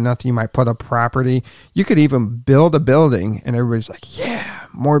you're doing nothing. You might put up property. You could even build a building, and everybody's like, yeah,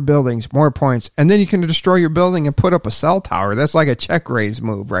 more buildings, more points. And then you can destroy your building and put up a cell tower. That's like a check raise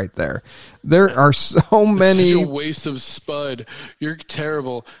move right there. There are so many. Such a waste of Spud. You're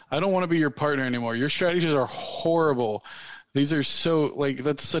terrible. I don't want to be your partner anymore. Your strategies are horrible. These are so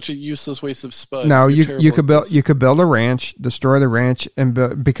that's such a useless waste of Spud. No, you could build a ranch, destroy the ranch,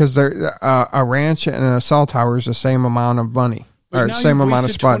 and because a ranch and a cell tower is the same amount of money or same amount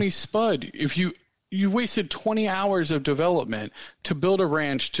of Spud. 20 Spud. If you wasted 20 hours of development to build a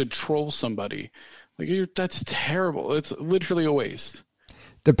ranch to troll somebody, that's terrible. It's literally a waste.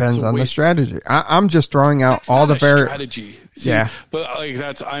 Depends on the strategy. I'm just throwing out all the strategy. See, yeah, but I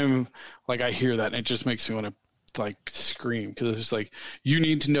hear that and it just makes me want to scream, because it's just you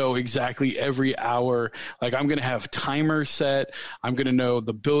need to know exactly every hour. I'm going to have timer set. I'm going to know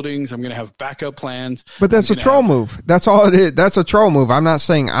the buildings. I'm going to have backup plans. But that's a troll move. That's all it is. That's a troll move. I'm not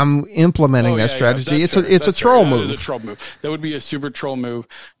saying I'm implementing that strategy. Yeah, it's a troll move. It is a troll move. That would be a super troll move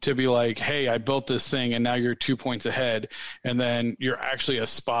to be like, hey, I built this thing and now you're 2 points ahead. And then you're actually a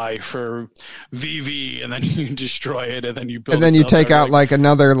spy for VV, and then you destroy it, and then you build. And then you take out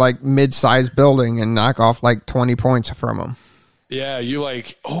another mid-sized building and knock off 20 points from them. Yeah, you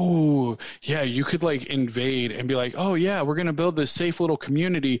you could invade and be like, oh yeah, we're going to build this safe little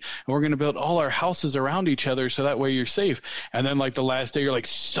community, and we're going to build all our houses around each other so that way you're safe. And then the last day you're like,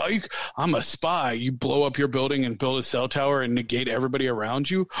 psych, I'm a spy. You blow up your building and build a cell tower and negate everybody around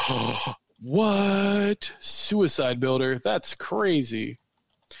you. What? Suicide builder? That's crazy.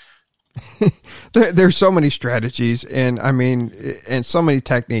 There's so many strategies, and so many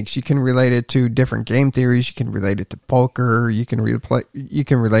techniques. You can relate it to different game theories. You can relate it to poker. You can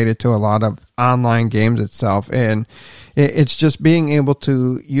relate it to a lot of online games itself. And it's just being able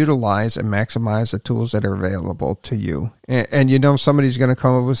to utilize and maximize the tools that are available to you. And somebody's going to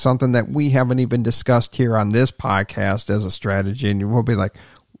come up with something that we haven't even discussed here on this podcast as a strategy, and we'll be like,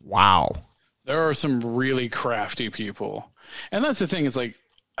 wow. There are some really crafty people. And that's the thing, is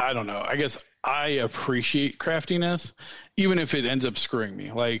I don't know. I guess I appreciate craftiness, even if it ends up screwing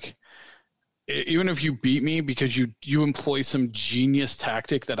me. Even if you beat me because you employ some genius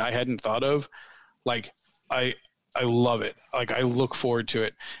tactic that I hadn't thought of, I love it. I look forward to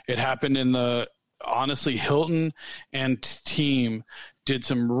it. It happened honestly, Hilton and team did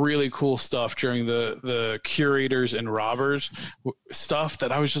some really cool stuff during the curators and robbers stuff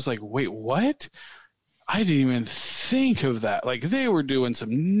that I was just like, wait, what? I didn't even think of that. Like they were doing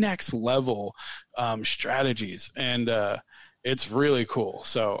some next level strategies, and it's really cool.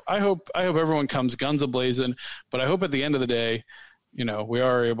 So I hope everyone comes guns a-blazing, but I hope at the end of the day, you know, we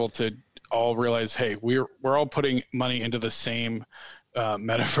are able to all realize, hey, we're all putting money into the same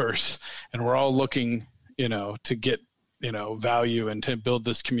metaverse, and we're all looking, you know, to get, you know, value and to build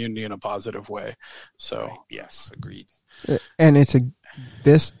this community in a positive way. So right. Yes, agreed. And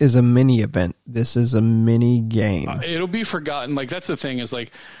this is a mini event. This is a mini game. It'll be forgotten. Like that's the thing is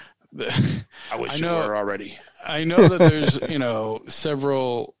like, I wish you were already. I know that there's, you know,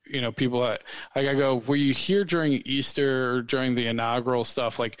 several, you know, people that like I go, were you here during Easter or during the inaugural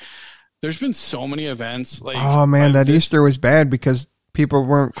stuff? Like there's been so many events. Like, oh man, that Easter was bad because people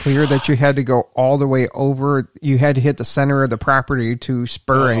weren't clear that you had to go all the way over. You had to hit the center of the property to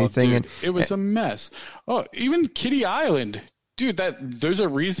spur anything. Dude, and it was a mess. Oh, even Kitty Island. Dude, there's a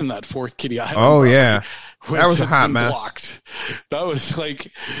reason that fourth Kitty Island. Oh yeah, that was a hot mess. Blocked. That was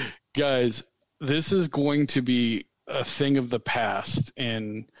like, guys, this is going to be a thing of the past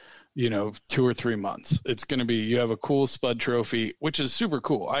in, you know, 2 or 3 months. It's going to be, you have a cool Spud trophy, which is super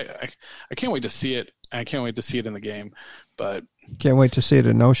cool. I can't wait to see it. I can't wait to see it in the game, but can't wait to see it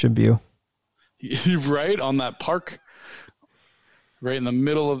in Ocean View. Right on that park, right in the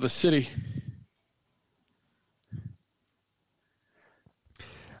middle of the city.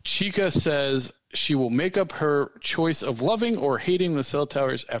 Chica says she will make up her choice of loving or hating the cell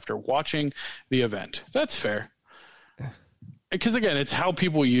towers after watching the event. That's fair. Because, again, it's how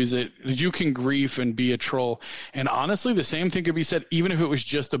people use it. You can grief and be a troll. And honestly, the same thing could be said even if it was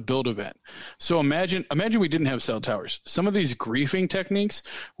just a build event. So imagine we didn't have cell towers. Some of these griefing techniques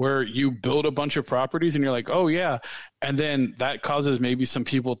where you build a bunch of properties and you're like, oh, yeah. And then that causes maybe some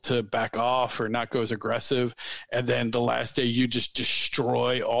people to back off or not go as aggressive. And then the last day you just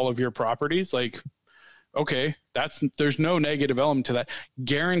destroy all of your properties. Like, okay, there's no negative element to that.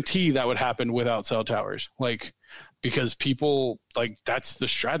 Guarantee that would happen without cell towers. Like, because people, like, that's the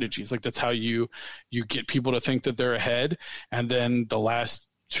strategies. Like, that's how you get people to think that they're ahead. And then the last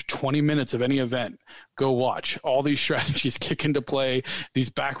 20 minutes of any event, go watch all these strategies kick into play,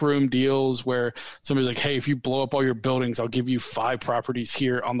 these backroom deals where somebody's like, hey, if you blow up all your buildings, I'll give you 5 properties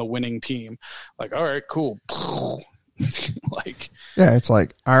here on the winning team. Like, all right, cool. Like, yeah, it's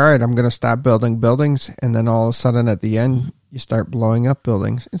like, all right, I'm going to stop building buildings. And then all of a sudden at the end, you start blowing up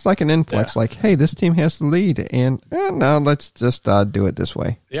buildings. It's like an influx, like, hey, this team has the lead, and no, let's just do it this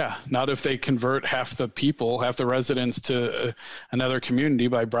way. Yeah, not if they convert half the residents to another community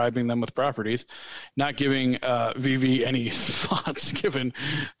by bribing them with properties, not giving VV any thoughts given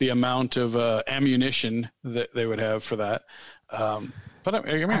the amount of ammunition that they would have for that. But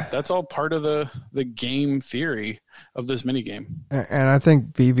I mean, that's all part of the game theory of this mini game. And I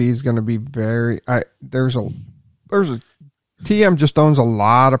think VV is going to be there's a TM just owns a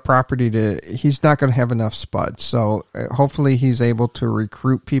lot of property he's not going to have enough Spuds. So hopefully he's able to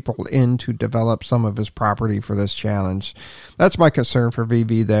recruit people in to develop some of his property for this challenge. That's my concern for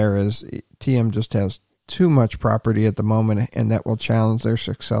VV there is TM just has too much property at the moment, and that will challenge their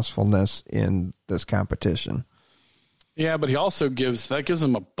successfulness in this competition. Yeah, but he also gives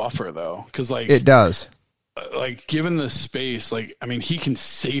him a buffer though. 'Cause like it does. Like given the space, like, I mean, he can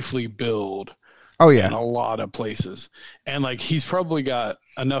safely build in a lot of places. And like, he's probably got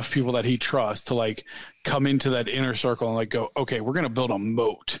enough people that he trusts to like come into that inner circle and like go, okay, we're going to build a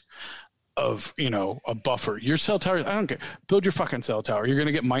moat of, you know, a buffer. Your cell tower, I don't care. Build your fucking cell tower. You're going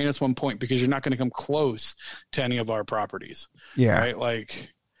to get -1 point because you're not going to come close to any of our properties. Yeah. Right.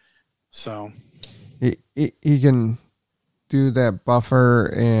 Like, so he can do that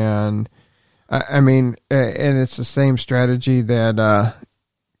buffer. And I mean, and it's the same strategy that,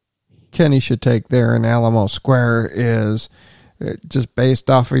 Kenny should take there in Alamo Square is just based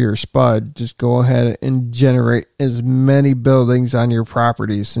off of your Spud, just go ahead and generate as many buildings on your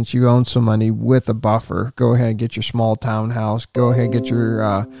properties since you own so many with a buffer. Go ahead and get your small townhouse. Go ahead and get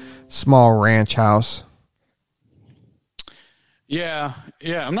your small ranch house. Yeah.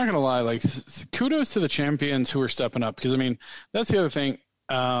 I'm not going to lie. Like, kudos to the champions who are stepping up. Because, I mean, that's the other thing.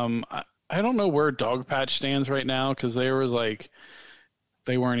 I don't know where Dogpatch stands right now because they was like,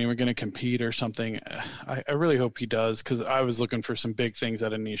 they weren't even going to compete or something. I really hope he does because I was looking for some big things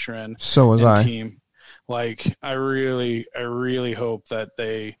out of Nichiren. So was I. Team. Like, I really hope that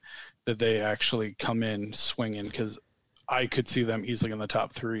they actually come in swinging because I could see them easily in the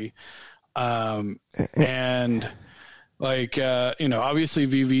top 3. And like, you know, obviously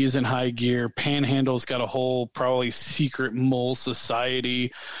VV's in high gear. Panhandle's got a whole probably secret mole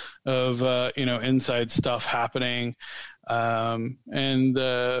society of, you know, inside stuff happening.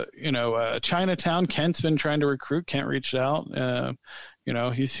 Chinatown, Kent's been trying to recruit. Kent reached out.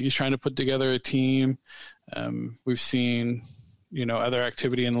 He's trying to put together a team. We've seen, other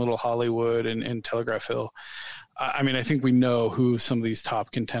activity in Little Hollywood and in Telegraph Hill. I think we know who some of these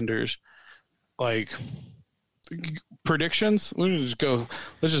top contenders, like predictions. Let's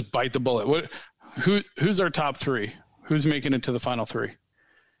just bite the bullet. Who's our top three? Who's making it to the final three?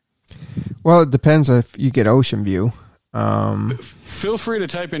 Well, it depends if you get Ocean View. Feel free to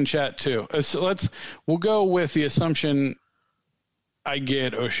type in chat too. So we'll go with the assumption I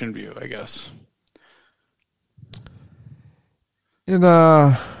get Ocean View, I guess.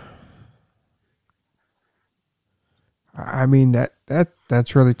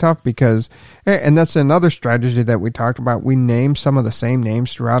 That's really tough because, and that's another strategy that we talked about. We name some of the same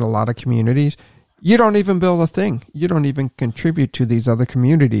names throughout a lot of communities. You don't even build a thing. You don't even contribute to these other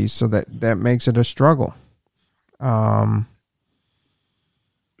communities, so that makes it a struggle. Yeah.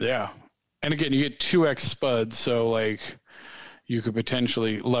 And again, you get 2x Spud, so you could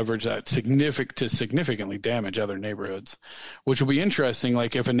potentially leverage that to significantly damage other neighborhoods, which will be interesting.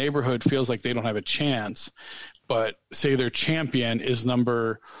 Like if a neighborhood feels like they don't have a chance, but say their champion is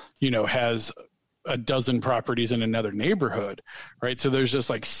has a dozen properties in another neighborhood, right? So there's this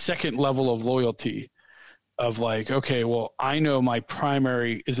second level of loyalty of okay, well, I know my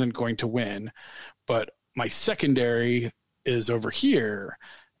primary isn't going to win, but my secondary is over here.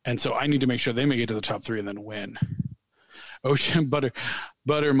 And so I need to make sure they make it to the top three and then win. Ocean Butter,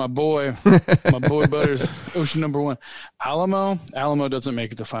 my boy Butter's Ocean number one. Alamo doesn't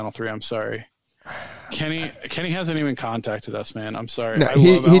make it to final three. I'm sorry. Kenny hasn't even contacted us, man. I'm sorry. No,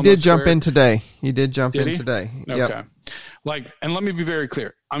 he did jump in today. He did jump in today. Okay. Yep. And let me be very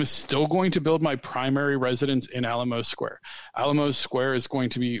clear. I'm still going to build my primary residence in Alamo Square. Alamo Square is going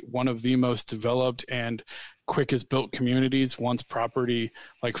to be one of the most developed and quickest built communities once property,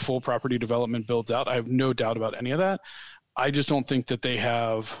 full property development builds out. I have no doubt about any of that. I just don't think that they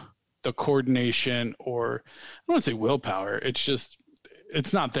have the coordination or I don't want to say willpower.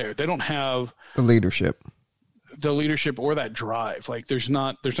 It's not there. They don't have the leadership or that drive. There's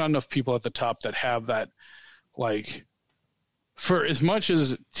not enough people at the top that have that, for as much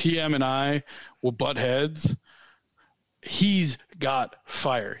as TM and I will butt heads, he's got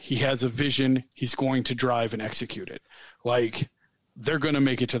fire. He has a vision. He's going to drive and execute it. They're going to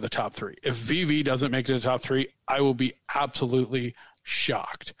make it to the top three. If VV doesn't make it to the top three, I will be absolutely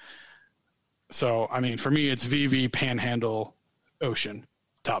shocked. So, for me, it's VV, Panhandle, Ocean,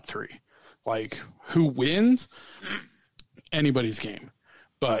 top three. Who wins? Anybody's game.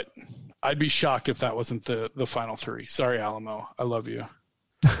 But I'd be shocked if that wasn't the final three. Sorry, Alamo. I love you.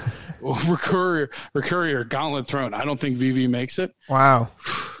 Recurrier, Gauntlet Throne. I don't think VV makes it. Wow.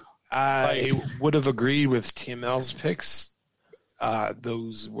 I would have agreed with TML's picks.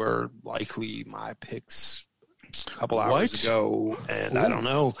 Those were likely my picks a couple hours ago, and I don't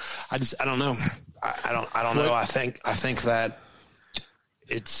know. I don't know. I don't know. I think that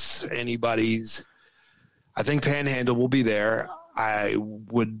it's anybody's. I think Panhandle will be there. I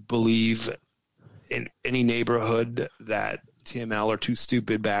would believe in any neighborhood that TML or Too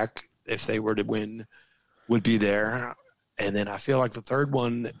Stupid back, if they were to win, would be there. And then I feel like the third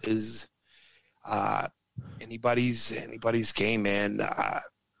one is anybody's game, man.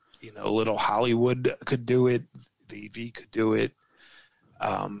 Little Hollywood could do it. VV could do it.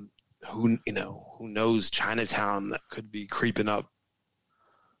 Who knows? Chinatown that could be creeping up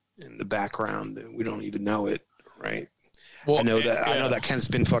in the background, and we don't even know it, right? Well, I know that Kent's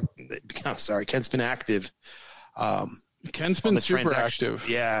been Kent's been active. Kent's been super active.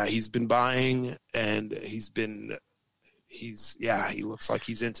 Yeah, he's been buying, and he looks like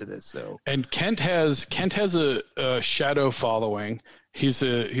he's into this. So, and Kent has a shadow following. He's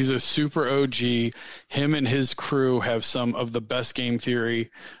a super OG. Him and his crew have some of the best game theory,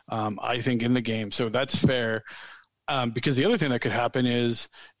 I think, in the game. So that's fair. Because the other thing that could happen is,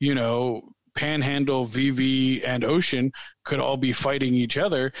 Panhandle, VV, and Ocean could all be fighting each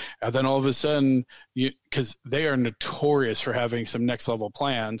other, and then all of a sudden, because they are notorious for having some next level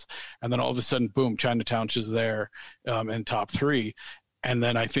plans, and then all of a sudden, boom, Chinatown's just there in top three, and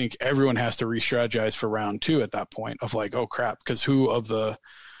then I think everyone has to re-strategize for round two at that point of oh crap, because who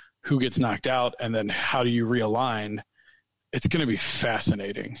gets knocked out, and then how do you realign? It's going to be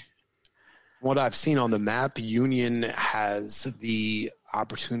fascinating. What I've seen on the map, Union has the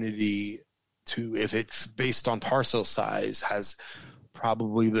opportunity to, if it's based on parcel size, has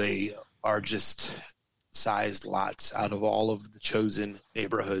probably the largest sized lots out of all of the chosen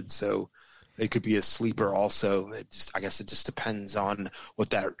neighborhoods. So they could be a sleeper also. I guess it just depends on what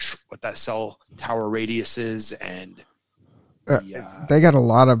that cell tower radius is and They got a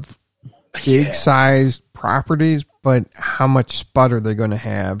lot of big sized properties, but how much spud are they going to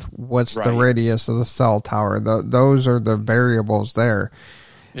have? What's the radius of the cell tower? Those are the variables there.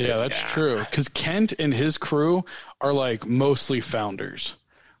 Yeah, that's true. Because Kent and his crew are like mostly founders.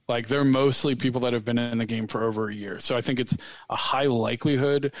 Like they're mostly people that have been in the game for over a year. So I think it's a high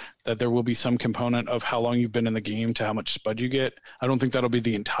likelihood that there will be some component of how long you've been in the game to how much spud you get. I don't think that'll be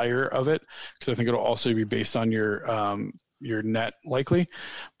the entire of it, because I think it'll also be based on your net likely.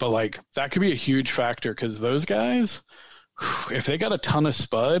 But like that could be a huge factor, because those guys, if they got a ton of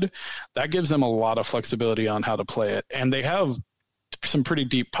spud, that gives them a lot of flexibility on how to play it. And they have some pretty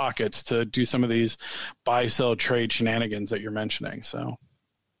deep pockets to do some of these buy, sell, trade shenanigans that you're mentioning. So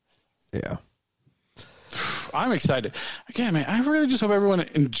yeah, I'm excited. Again, man, I really just hope everyone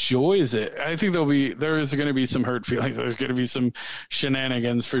enjoys it. I think there is going to be some hurt feelings. There's going to be some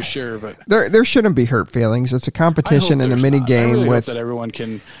shenanigans for sure, but there shouldn't be hurt feelings. It's a competition and a mini game. I really hope that everyone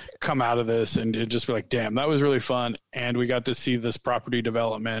can come out of this and just be like, damn, that was really fun. And we got to see this property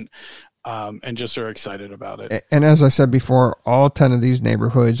development, and just are excited about it. And as I said before, all 10 of these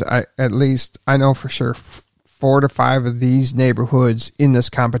neighborhoods, I know for sure 4 to 5 of these neighborhoods in this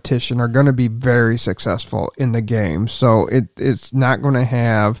competition are going to be very successful in the game. So it's not going to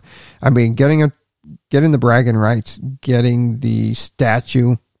have, getting the bragging rights, getting the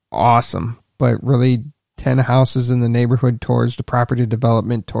statue, awesome. But really 10 houses in the neighborhood towards the property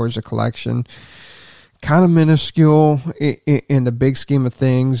development, towards the collection, kind of minuscule in the big scheme of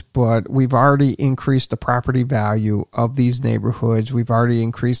things, but we've already increased the property value of these neighborhoods. We've already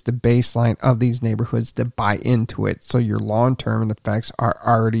increased the baseline of these neighborhoods to buy into it. So your long-term effects are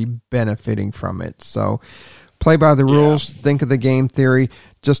already benefiting from it. So play by the rules, think of the game theory.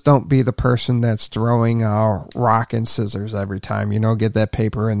 Just don't be the person that's throwing a rock and scissors every time. Get that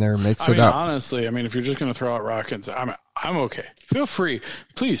paper in there, mix it up. Honestly, if you're just going to throw out rock and I'm okay.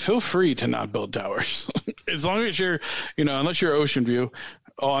 Please feel free to not build towers. As long as you're, unless you're Ocean View.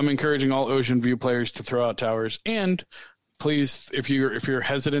 I'm encouraging all Ocean View players to throw out towers. And please, if you're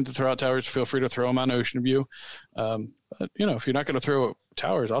hesitant to throw out towers, feel free to throw them on Ocean View. But, if you're not going to throw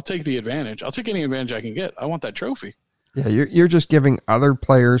towers, I'll take the advantage. I'll take any advantage I can get. I want that trophy. Yeah, you're just giving other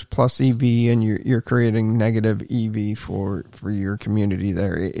players plus EV, and you're creating negative EV for your community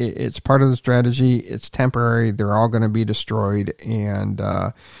there. It's part of the strategy. It's temporary. They're all going to be destroyed, and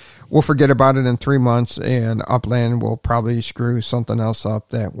we'll forget about it in 3 months, and Upland will probably screw something else up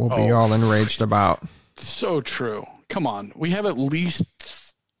that we'll be all enraged about. So true. Come on. We have at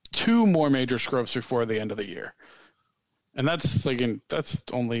least 2 more major scrubs before the end of the year. And that's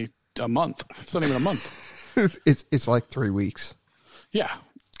only a month. It's not even a month. It's like 3 weeks. Yeah,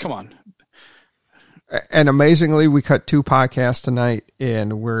 come on. And amazingly, we cut 2 podcasts tonight,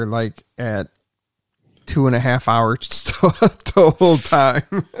 and we're like at 2.5 hours the whole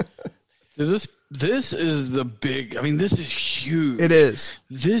time. This is the big. This is huge. It is.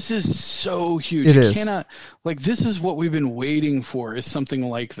 This is so huge. It is. Cannot this is what we've been waiting for. Is something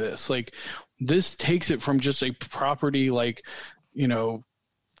like this. Like this takes it from just a property,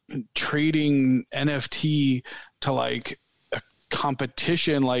 trading NFT to like a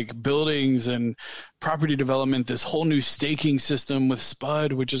competition, like buildings and property development, this whole new staking system with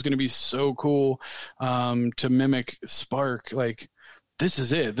Spud, which is going to be so cool, to mimic Spark. Like this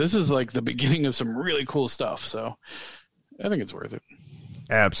is it. This is like the beginning of some really cool stuff. So I think it's worth it.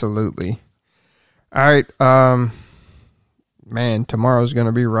 Absolutely. All right. Man, tomorrow's going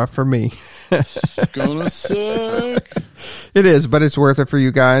to be rough for me. It's gonna suck. It is, but it's worth it for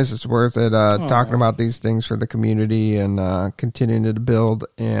you guys. It's worth it talking about these things for the community and continuing to build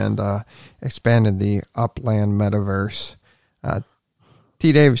and expanding the Upland metaverse.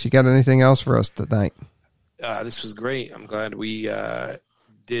 T. Davis, you got anything else for us tonight? This was great. I'm glad we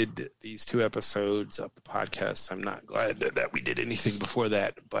did these 2 episodes of the podcast. I'm not glad that we did anything before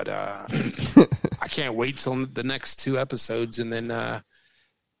that, but I can't wait till the next 2 episodes and then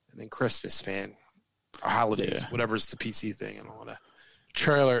Christmas, man, or holidays, whatever's the PC thing, and all that.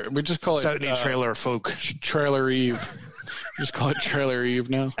 Trailer. We just call it trailer folk. Trailer Eve. Just call it Trailer Eve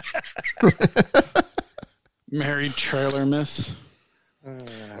now. Married Trailer Miss.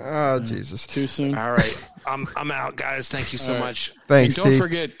 Oh, Jesus. Too soon. All right. I'm out, guys. Thank you so much. Thanks, and don't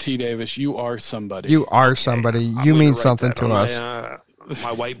forget, T. Davis, you are somebody. You are somebody. You mean something to us.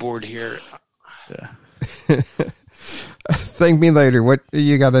 My whiteboard here. Yeah. Thank me later. What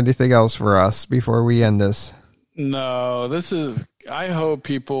you got? Anything else for us before we end this? No, I hope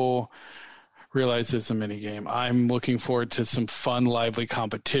people realize it's a mini game. I'm looking forward to some fun, lively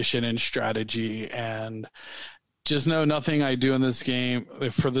competition and strategy, and just know nothing I do in this game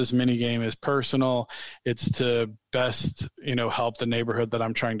for this mini game is personal. It's to best, help the neighborhood that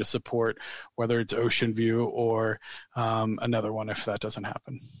I'm trying to support, whether it's Ocean View or another one if that doesn't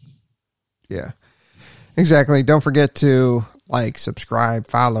happen. Yeah, exactly. Don't forget to like, subscribe,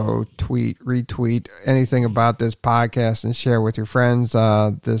 follow, tweet, retweet anything about this podcast and share with your friends.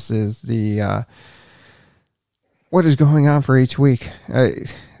 This is the what is going on for each week.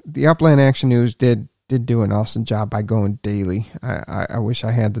 The Upland Action News did do an awesome job by going daily. I wish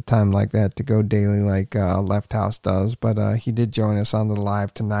I had the time like that to go daily like Left House does, but he did join us on the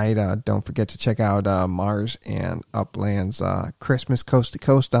live tonight. Don't forget to check out Mars and Upland's Christmas Coast to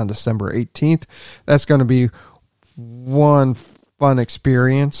Coast on December 18th. That's going to be one fun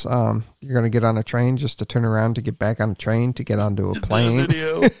experience. You're going to get on a train just to turn around to get back on a train to get onto a plane.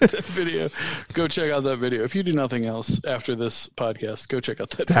 That video. Go check out that video. If you do nothing else after this podcast, go check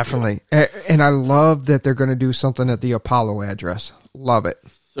out that Definitely. Video. And I love that they're going to do something at the Apollo address. Love it.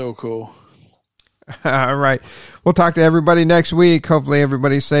 So cool. All right. We'll talk to everybody next week. Hopefully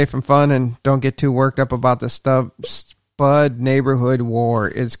everybody's safe and fun and don't get too worked up about this stuff. Spud Neighborhood War.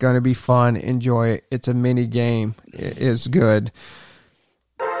 It's going to be fun. Enjoy it. It's a mini game. It's good.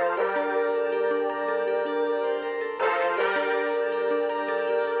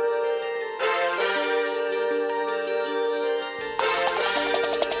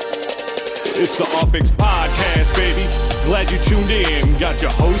 It's the Opix Podcast, baby. Glad you tuned in. Got your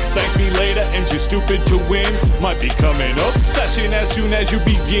host, thank me later, and you're stupid to win. Might be coming obsession as soon as you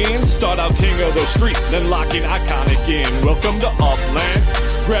begin. Start out king of the street, then lock in iconic in. Welcome to Upland.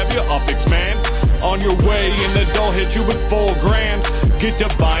 Grab your Opix, man. On your way, and the dough hit you with $4,000. Get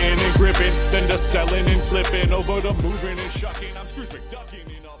to buying and gripping, then to selling and flipping. Over to moving and shucking. I'm Scrooge McDucking.